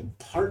see them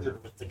partner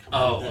with the company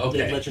Oh, that okay.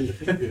 did Legend of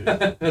Dragoon.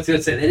 I was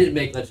gonna say they didn't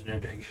make Legend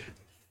of Dragoon.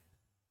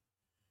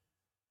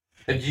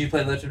 Did you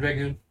play Legend of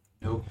Dragoon?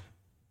 Nope.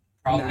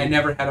 Probably. I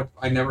never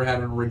had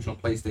an original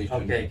PlayStation.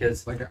 Okay,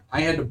 because Like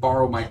I had to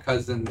borrow my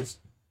cousin's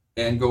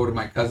and go to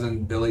my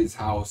cousin Billy's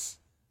house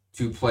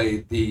to play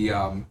the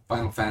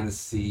Final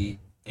Fantasy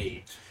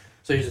VIII.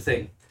 so here's the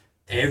thing.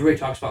 Everybody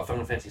talks about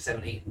Final Fantasy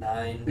 7, 8, and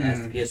 9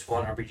 as the Mhm.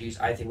 PS1 RPGs.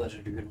 I think Legend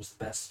of Dragoon was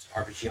the best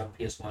RPG on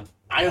PS1.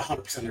 I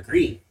 100%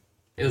 agree.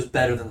 It was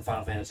better than the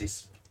Final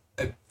Fantasies.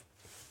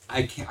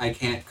 I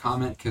can't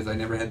comment because I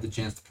never had the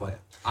chance to play it.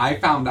 I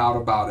found out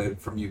about it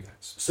from you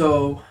guys.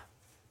 So,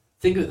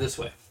 think of it this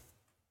way.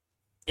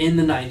 In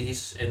the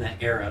 90s, in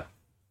that era,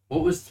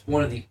 what was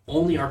one of the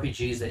only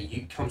RPGs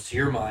that comes to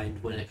your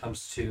mind when it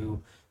comes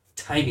to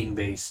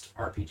timing-based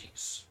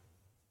RPGs?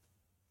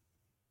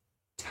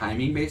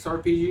 Timing-based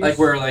RPGs? Like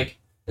where, like,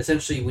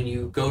 essentially when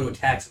you go to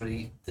attack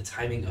somebody, the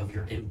timing of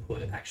your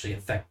input actually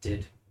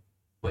affected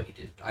what you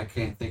did. I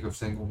can't think of a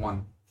single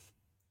one.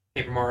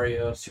 Paper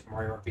Mario, Super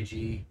Mario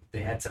RPG, they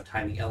had some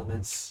timing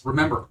elements.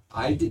 Remember,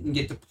 I didn't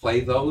get to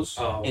play those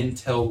Oh.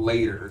 until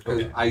later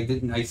because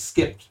Okay. I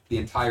skipped the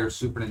entire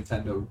Super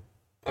Nintendo.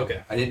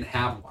 Okay. I didn't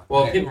have one.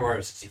 Well, I- Paper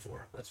Mario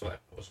 64. That's why I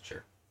wasn't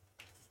sure.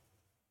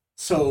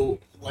 So,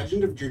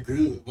 Legend of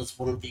Dragoon was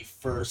one of the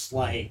first,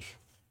 like,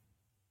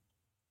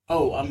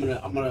 oh, I'm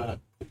gonna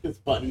click this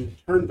button,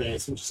 turn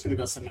base, I'm just gonna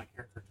go send my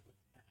character to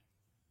attack.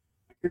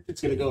 My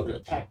character's gonna go to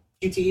attack.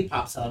 QTE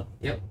pops up.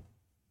 Yep.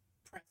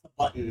 Press the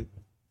button,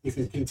 you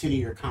can continue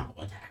your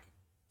combo attack.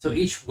 So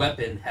each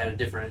weapon had a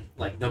different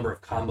number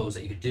of combos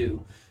that you could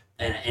do,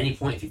 and at any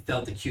point, if you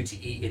felt the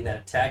QTE in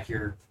that attack,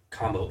 your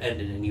combo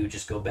ended, and you would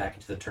just go back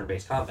into the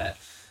turn-based combat.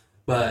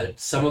 But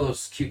some of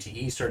those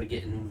QTEs started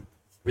getting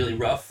really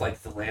rough,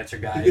 like the Lancer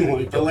guy.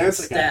 The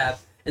Lancer stab,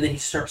 and then he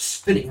starts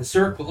spinning in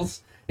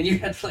circles, and you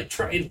had to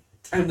try and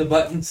time the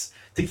buttons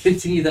to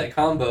continue that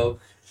combo.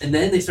 And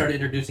then they started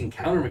introducing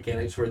counter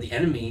mechanics where the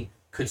enemy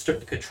could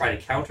try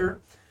to counter.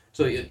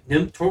 So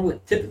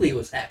typically it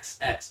was X,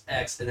 X,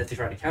 X, and then they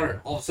tried to counter it.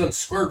 All of a sudden,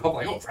 square would pop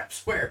oh crap,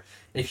 square.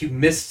 And if you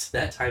missed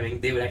that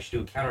timing, they would actually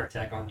do a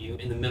counterattack on you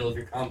in the middle of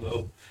your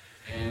combo.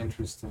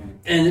 Interesting.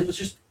 And it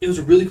was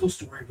a really cool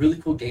story, really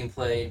cool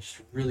gameplay, just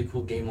a really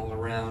cool game all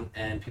around,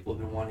 and people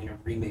have been wanting a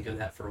remake of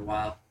that for a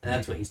while. And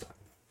that's what he's talking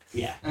about.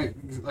 Yeah.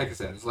 Like I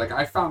said, it's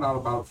I found out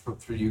about it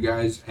through you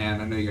guys,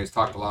 and I know you guys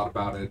talked a lot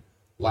about it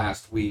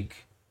last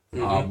week.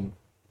 Mm-hmm.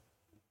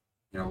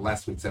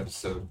 Last week's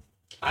episode.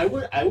 I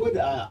would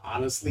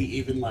honestly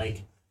even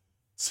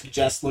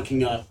suggest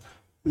looking up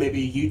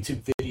maybe a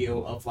YouTube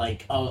video of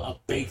a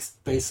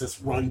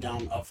basis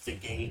rundown of the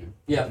game.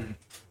 Yeah.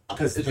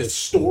 Because the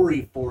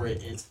story for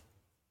it is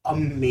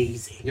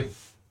amazing. Yep.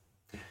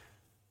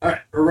 All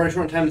right, we're running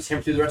short on time. Let's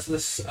hammer through the rest of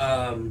this.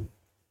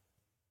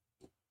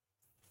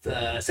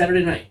 The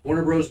Saturday night,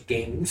 Warner Bros.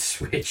 Games,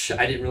 which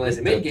I didn't realize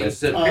they made games.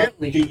 So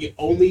apparently, the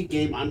only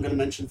game I'm going to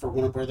mention for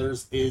Warner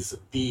Brothers is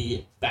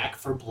the Back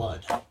 4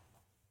 Blood.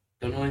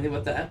 Don't know anything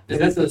about that. Is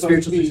that the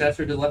spiritual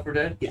successor to Left 4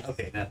 Dead? Yeah.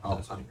 Okay,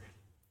 that's fine.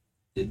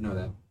 Didn't know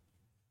that.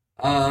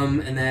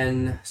 And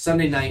then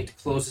Sunday night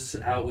closes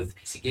it out with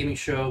PC Gaming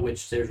Show,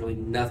 which there's really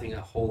nothing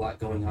a whole lot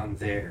going on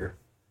there.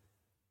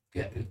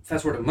 Yeah,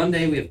 fast forward to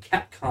Monday, we have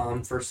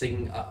Capcom first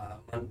thing,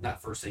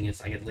 not first thing,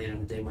 it's I get later in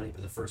the day money,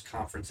 but the first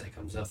conference that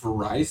comes up.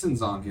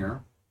 Verizon's on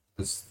here.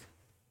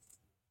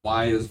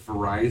 Why is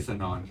Verizon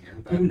on here?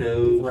 Who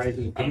knows?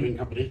 Verizon Gaming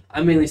Company.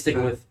 I'm mainly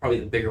sticking with probably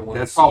the bigger ones.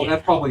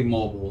 That's probably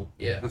mobile.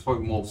 Yeah. That's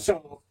probably mobile.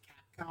 So,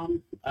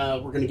 Capcom,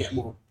 we're going to get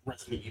more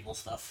Resident Evil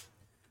stuff.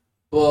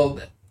 Well,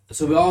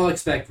 so we all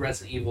expect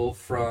Resident Evil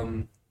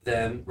from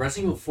them.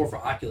 Resident Evil 4 for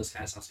Oculus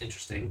kind of sounds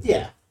interesting.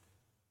 Yeah.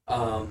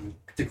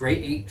 The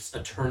Great Apes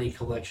Attorney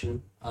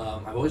Collection.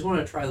 I've always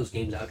wanted to try those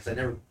games out because I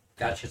never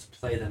got a chance to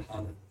play them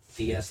on the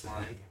DS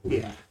line.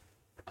 Yeah.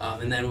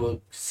 And then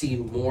we'll see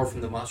more from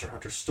the Monster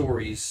Hunter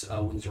Stories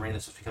Wings of Rain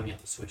that's supposed to be coming out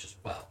on the Switch as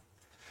well.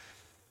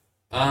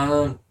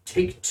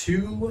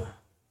 Take-Two.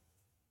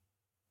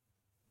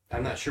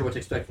 I'm not sure what to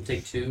expect from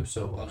Take-Two,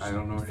 so I'll just I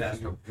don't know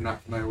fast. anything. I'm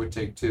not familiar with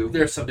Take-Two.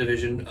 They're a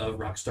subdivision of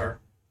Rockstar.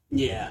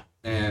 Yeah.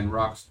 And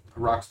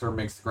Rockstar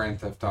makes the Grand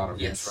Theft Auto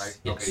games, right?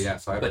 Yes. Okay, yeah.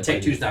 So But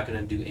Take-Two's not going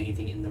to do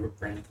anything in the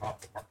Grand Theft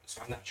Auto department,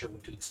 so I'm not sure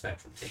what to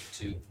expect from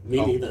Take-Two.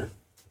 Me neither.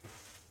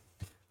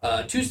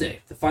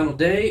 Tuesday, the final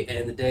day,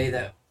 and the day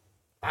that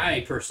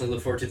I personally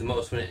look forward to the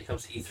most when it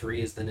comes to E3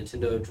 is the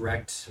Nintendo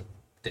Direct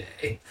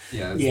day.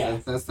 Yeah,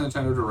 that's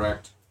Nintendo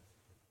Direct.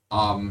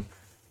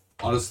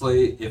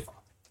 Honestly, if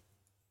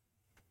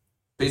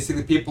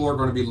basically people are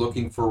going to be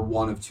looking for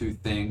one of two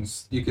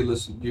things, you could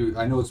listen.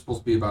 I know it's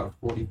supposed to be about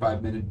a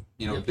 45-minute,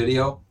 Yep.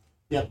 video.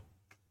 Yep.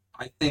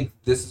 I think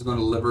this is going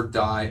to live or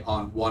die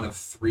on one of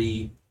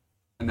three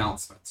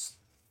announcements.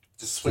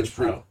 Switch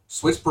Pro.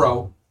 Switch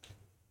Pro,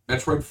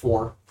 Metroid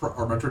 4,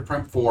 or Metroid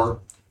Prime 4,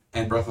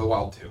 and Breath of the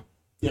Wild 2.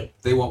 Yep.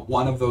 They want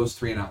one of those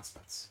three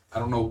announcements. I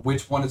don't know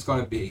which one it's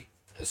going to be.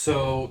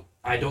 So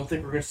I don't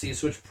think we're going to see a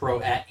Switch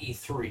Pro at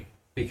E3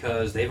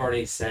 because they've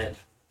already said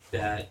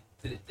that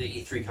the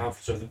E3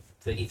 conference or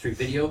the E3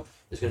 video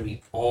is going to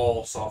be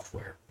all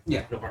software.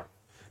 Yeah. No hardware.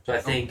 So I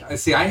think.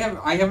 See,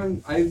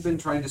 I've been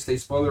trying to stay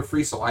spoiler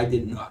free, so I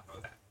did not know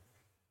that.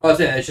 Well,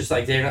 it's just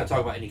they're not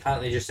talking about any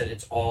content. They just said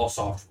it's all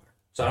software.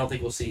 So I don't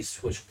think we'll see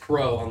Switch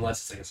Pro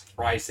unless it's a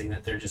surprise thing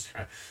that they're just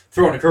kind of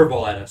throwing a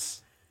curveball at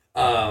us.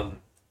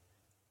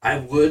 I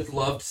would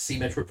love to see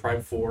Metroid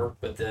Prime 4,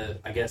 but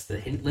I guess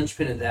the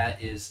linchpin of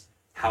that is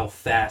how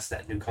fast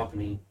that new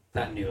company,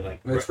 not new,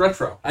 It's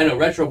retro. I know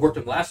Retro worked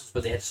on Last of Us,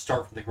 but they had to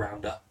start from the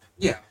ground up.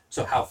 Yeah.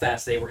 So how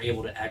fast they were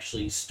able to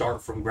actually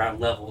start from ground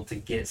level to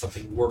get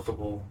something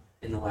workable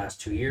in the last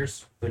 2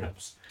 years, who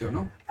knows? Don't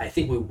know. I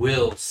think we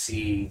will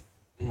see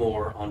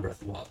more on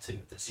Breath of the Wild 2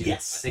 this year.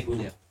 Yes. I think we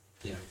will.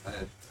 Yeah.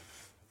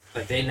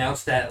 They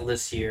announced that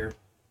last year,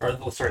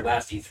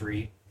 last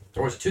E3.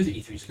 Or was it 2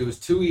 E3s It was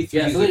 2 E3s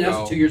Yeah, so they announced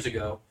ago, it 2 years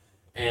ago.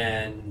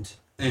 And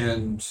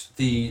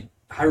the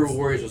Hyrule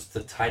Warriors was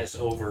the tide us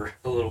over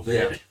a little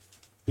bit.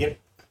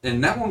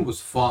 and that one was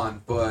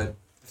fun, but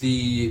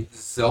the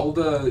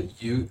Zelda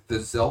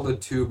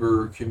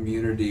tuber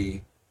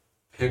community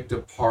picked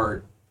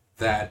apart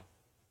that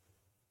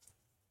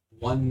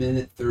 1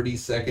 minute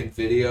 30-second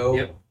video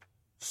Yep.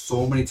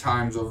 so many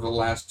times over the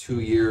last 2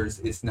 years.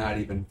 It's not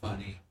even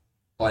funny.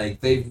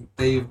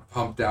 They've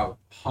pumped out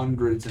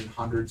hundreds and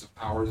hundreds of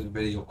hours of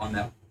video on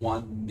that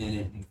 1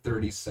 minute and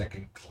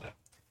 30-second clip.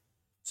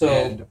 So,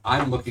 And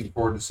I'm looking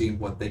forward to seeing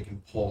what they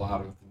can pull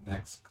out of the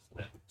next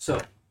clip. so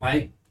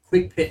my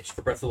quick pitch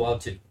for Breath of the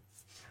Wild 2.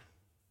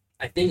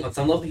 I think on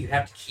some level you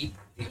have to keep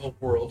the old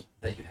world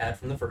that you had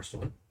from the first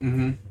one.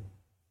 Mm-hmm.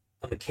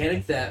 a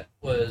mechanic that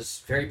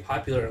was very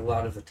popular in a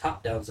lot of the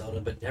top-down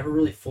Zelda, but never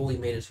really fully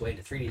made its way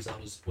into 3D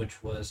Zeldas,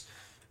 which was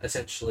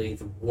essentially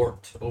the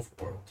warped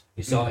overworld.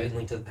 You saw it in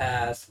Link to the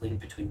Past, Link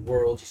Between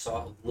Worlds. You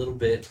saw it a little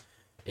bit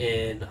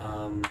in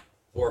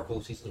Oracle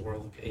of Seasons,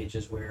 Oracle of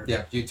Ages, where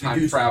you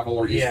time travel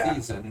or you Yeah.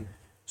 season.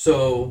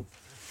 So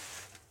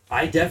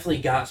I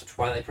definitely got some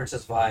Twilight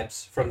Princess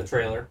vibes from the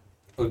trailer.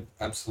 Oh,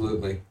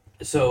 absolutely.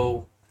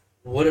 So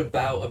what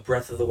about a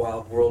Breath of the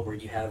Wild world where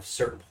you have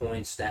certain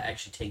points that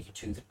actually take you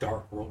to the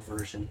Dark World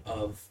version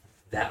of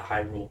that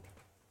Hyrule?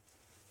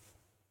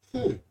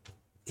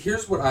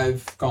 Here's what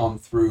I've gone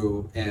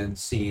through and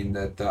seen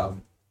that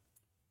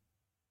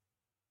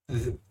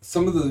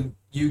some of the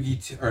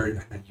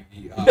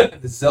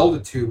the Zelda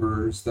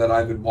tubers that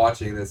I've been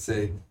watching that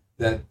say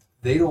that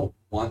they don't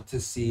want to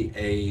see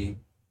a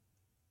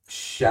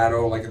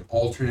shadow, like an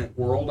alternate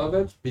world of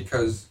it,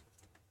 because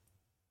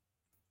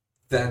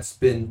that's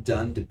been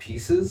done to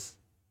pieces.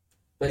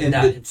 But And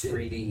not the- in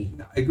 3D.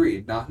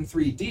 Agreed, not in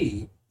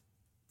 3D,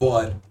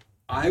 but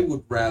I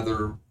would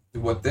rather,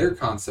 what their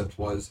concept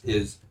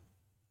is,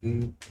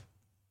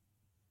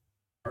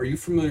 are you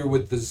familiar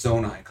with the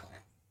Zonai clan?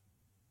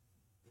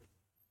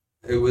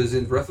 It was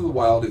in Breath of the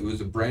Wild, it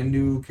was a brand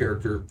new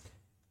character.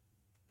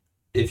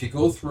 If you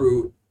go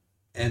through,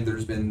 and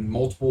there's been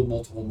multiple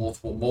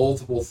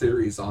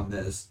theories on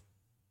this,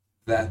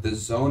 that the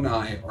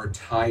Zonai are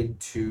tied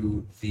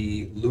to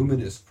the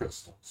luminous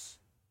crystals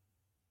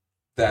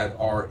that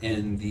are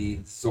in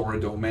the Zora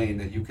domain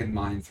that you can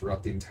mine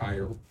throughout the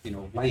entire,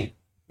 land.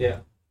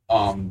 Yeah.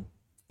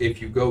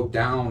 If you go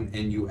down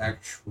and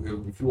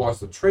if you watch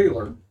the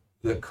trailer,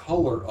 the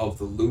color of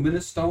the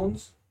luminous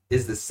stones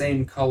is the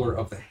same color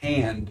of the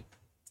hand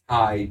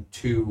tied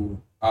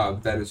to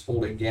that is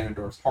holding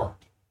Ganondorf's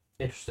heart.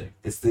 Interesting.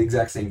 It's the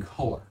exact same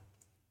color.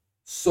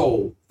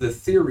 So the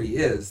theory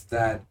is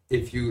that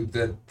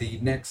that the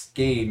next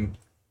game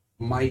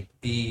might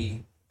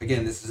be,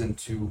 again, this is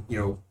into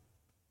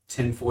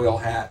tinfoil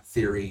hat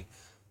theory,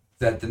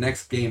 that the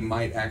next game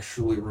might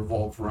actually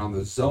revolve around the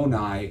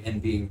Zonai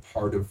and being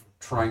part of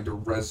trying to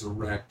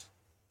resurrect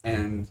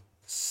and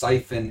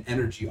siphon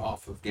energy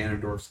off of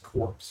Ganondorf's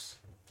corpse.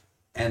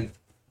 And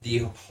the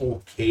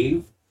whole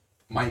cave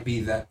might be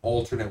that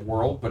alternate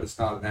world, but it's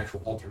not an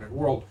actual alternate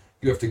world.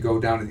 You have to go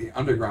down to the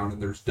underground,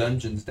 and there's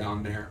dungeons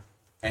down there,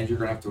 and you're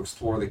going to have to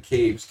explore the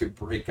caves to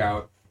break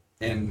out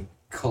and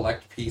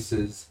collect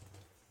pieces.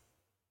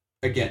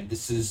 Again,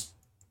 this is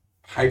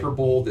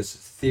hyperbole, this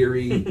is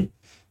theory,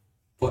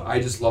 but I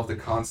just love the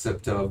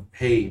concept of,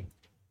 hey,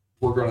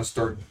 we're going to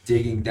start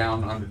digging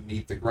down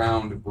underneath the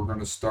ground, and we're going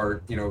to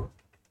start,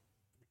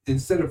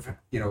 instead of,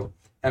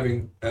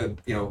 having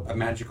a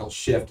magical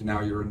shift, and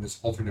now you're in this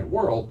alternate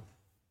world,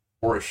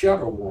 or a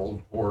shadow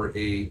world, or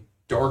a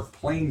dark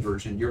plane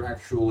version, you're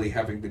actually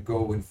having to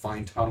go and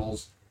find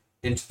tunnels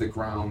into the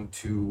ground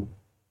to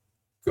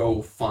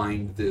go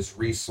find this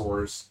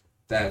resource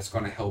that's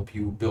going to help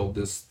you build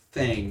this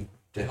thing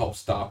to help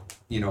stop,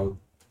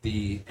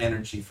 the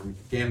energy from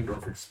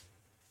Ganondorf.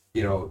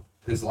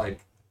 Is like,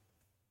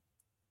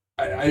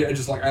 I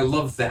just like, I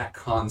love that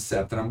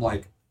concept, and I'm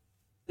like,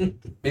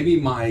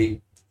 maybe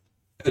my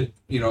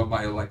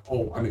like,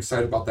 oh, I'm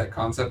excited about that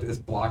concept is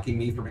blocking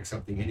me from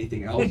accepting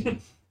anything else.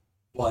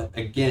 But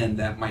again,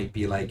 that might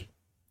be like,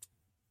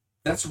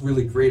 that's a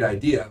really great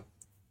idea.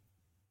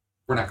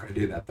 We're not going to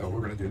do that, though.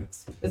 We're going to do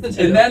this. And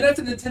that's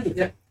a Nintendo.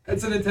 Yeah,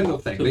 that's a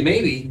Nintendo thing. So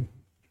maybe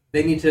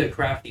they need to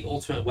craft the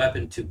ultimate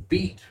weapon to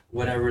beat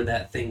whatever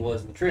that thing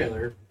was in the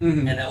trailer,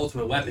 and that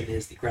ultimate weapon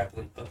is the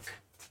grappling hook.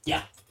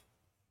 Yeah.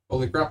 Well,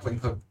 the grappling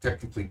hook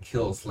technically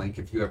kills Link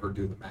if you ever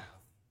do the math.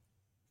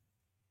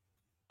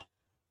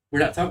 We're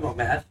not talking about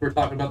math. We're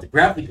talking about the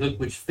grappling hook,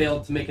 which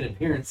failed to make an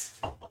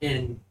appearance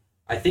in,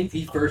 I think,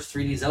 the first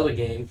 3D Zelda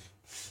game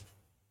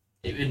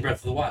in Breath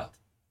of the Wild.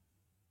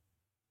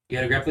 You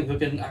had a grappling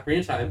hook in Ocarina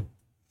of Time.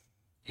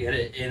 You had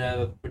it in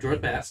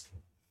Majora's Mask.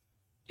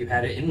 You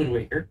had it in Wind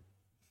Waker.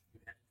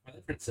 You had it in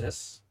Twilight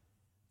Princess.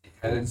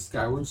 And in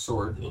Skyward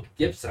Sword.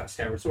 Yep,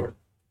 Skyward Sword.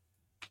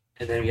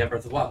 And then we got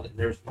Breath of the Wild. And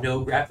there's no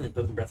grappling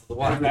hook in Breath of the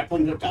Wild. The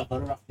grappling hook got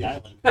better off the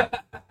island.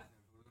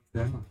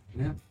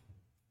 Yeah.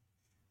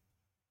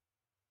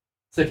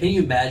 So can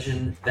you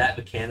imagine that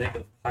mechanic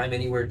of climb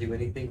anywhere, do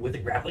anything with a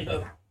grappling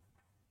hook?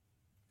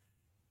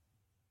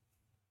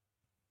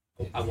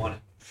 I want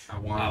it. I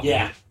want.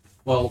 Yeah.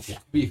 Well, to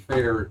be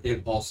fair,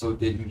 it also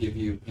didn't give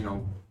you,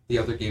 the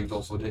other games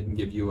also didn't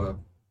give you a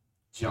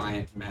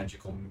giant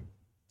magical,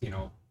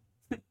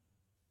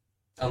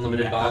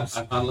 Unlimited bombs.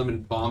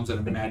 Unlimited bombs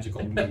and a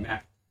magical, I'm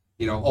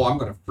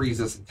going to freeze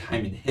this in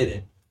time and hit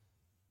it,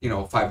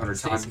 500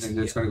 times, and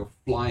it's going to go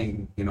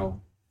flying,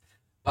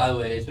 By the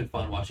way, it's been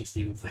fun watching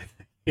Steven play.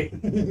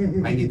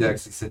 I need to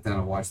actually sit down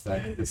and watch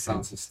that. This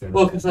sounds hysterical.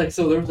 Well, because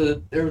so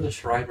there was a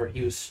shrine where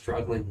he was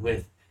struggling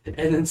with, and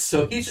then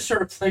so he just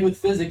started playing with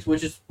physics,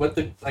 which is what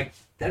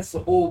that's the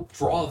whole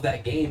draw of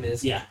that game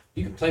is. Yeah.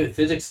 You can play with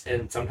physics,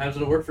 and sometimes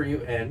it'll work for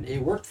you, and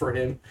it worked for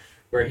him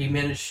where he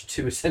managed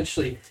to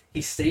essentially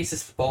he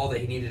stasis the ball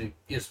that he needed.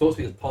 It's supposed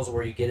to be the puzzle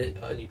where you get it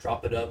and you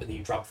drop it up and then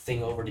you drop the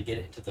thing over to get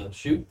it into the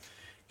chute.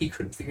 He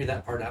couldn't figure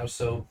that part out,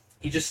 so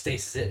he just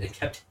stasis it and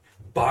kept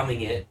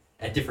bombing it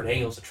at different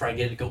angles to try and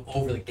get it to go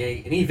over the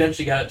gate, and he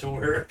eventually got it to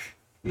work.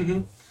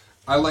 Mm-hmm.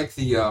 I like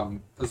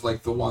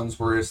the ones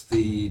where it's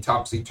the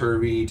topsy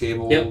turvy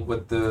table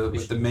with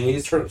the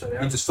maze. Turn upside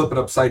down. You just flip it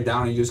upside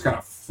down and you just kind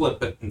of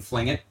flip it and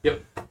fling it.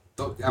 Yep.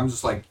 I'm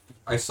just like,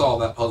 I saw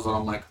that puzzle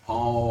and I'm like,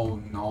 oh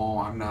no,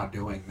 I'm not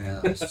doing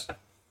this.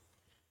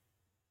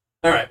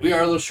 All right, we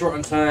are a little short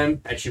on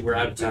time. Actually, we're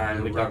out of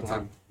time. We're out of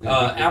time.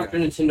 After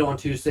Nintendo on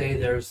Tuesday,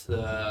 there's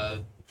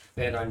the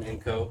Bandai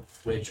Namco,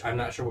 which I'm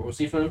not sure what we'll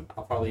see from them.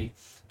 I'll probably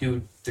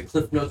do the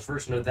Cliff Notes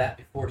version of that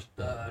before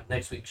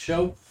next week's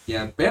show.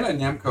 Yeah, Bandai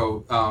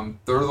Namco,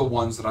 they're the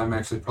ones that I'm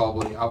actually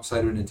probably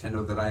outside of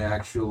Nintendo that I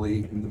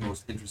actually am the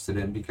most interested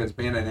in, because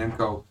Bandai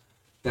Namco,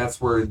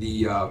 that's where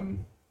the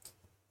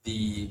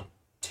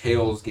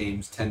Tales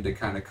games tend to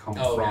kind of come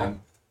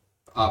from.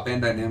 Yeah.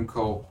 Bandai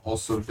Namco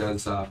also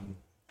does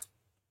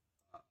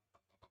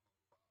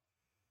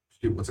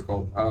what's it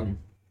called?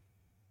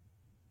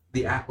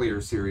 The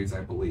Atelier series,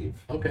 I believe.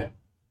 Okay.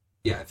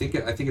 Yeah, I think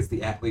it's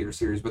the Atelier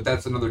series, but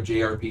that's another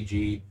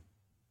JRPG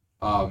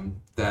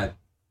that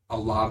a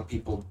lot of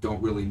people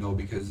don't really know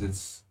because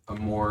it's a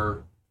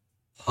more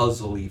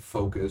puzzly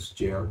focused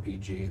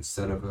JRPG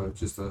instead of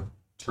just a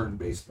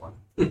turn-based one.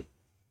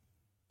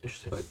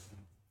 Interesting. But,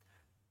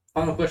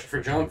 final question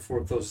for John before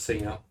we close this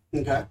thing out.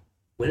 Okay.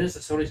 When is the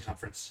Sony's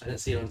conference? I didn't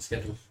see it on the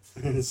schedule.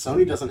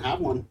 Sony doesn't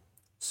have one.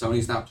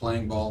 Sony's not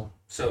playing ball.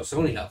 So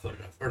Sony got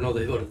voted off. Or no,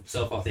 they voted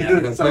themselves off the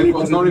Sony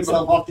island. voted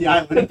himself off the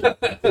island.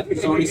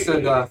 Sony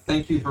said,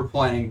 thank you for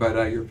playing, but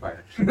you're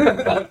fired.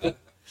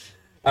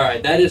 All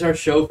right, that is our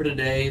show for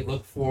today.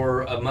 Look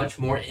for a much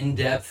more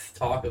in-depth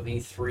talk of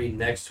E3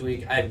 next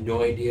week. I have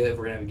no idea if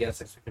we're going to have a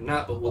guest next week or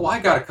not, but Well, I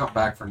got to come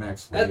back for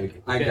next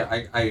week.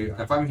 Okay. I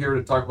if I'm here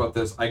to talk about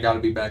this, I got to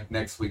be back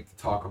next week to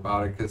talk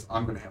about it because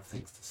I'm going to have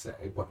things to say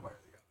one way or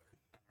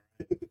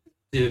the other.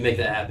 See if we make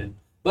that happen.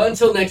 But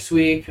until next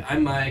week,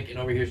 I'm Mike, and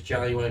over here's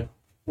John. You want to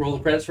roll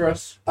the credits for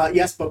us?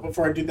 Yes, but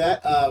before I do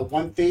that,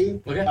 one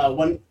thing, Okay.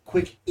 one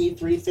quick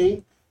E3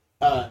 thing.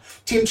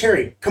 Team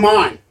Cherry, come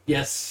on.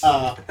 Yes.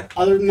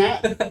 Other than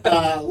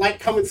that, like,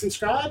 comment,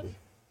 subscribe.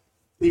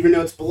 Leave your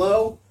notes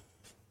below.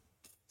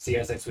 See you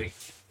guys next week.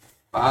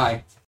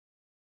 Bye.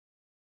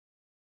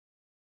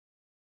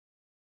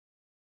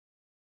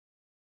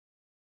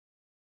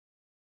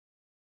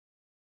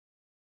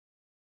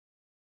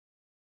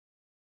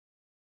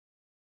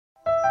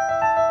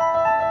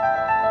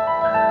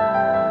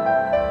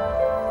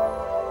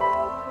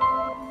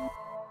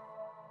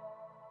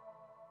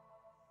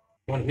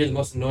 You want to hear the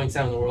most annoying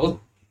sound in the world?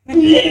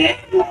 Yeah.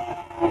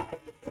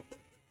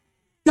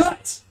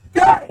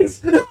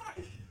 Guys!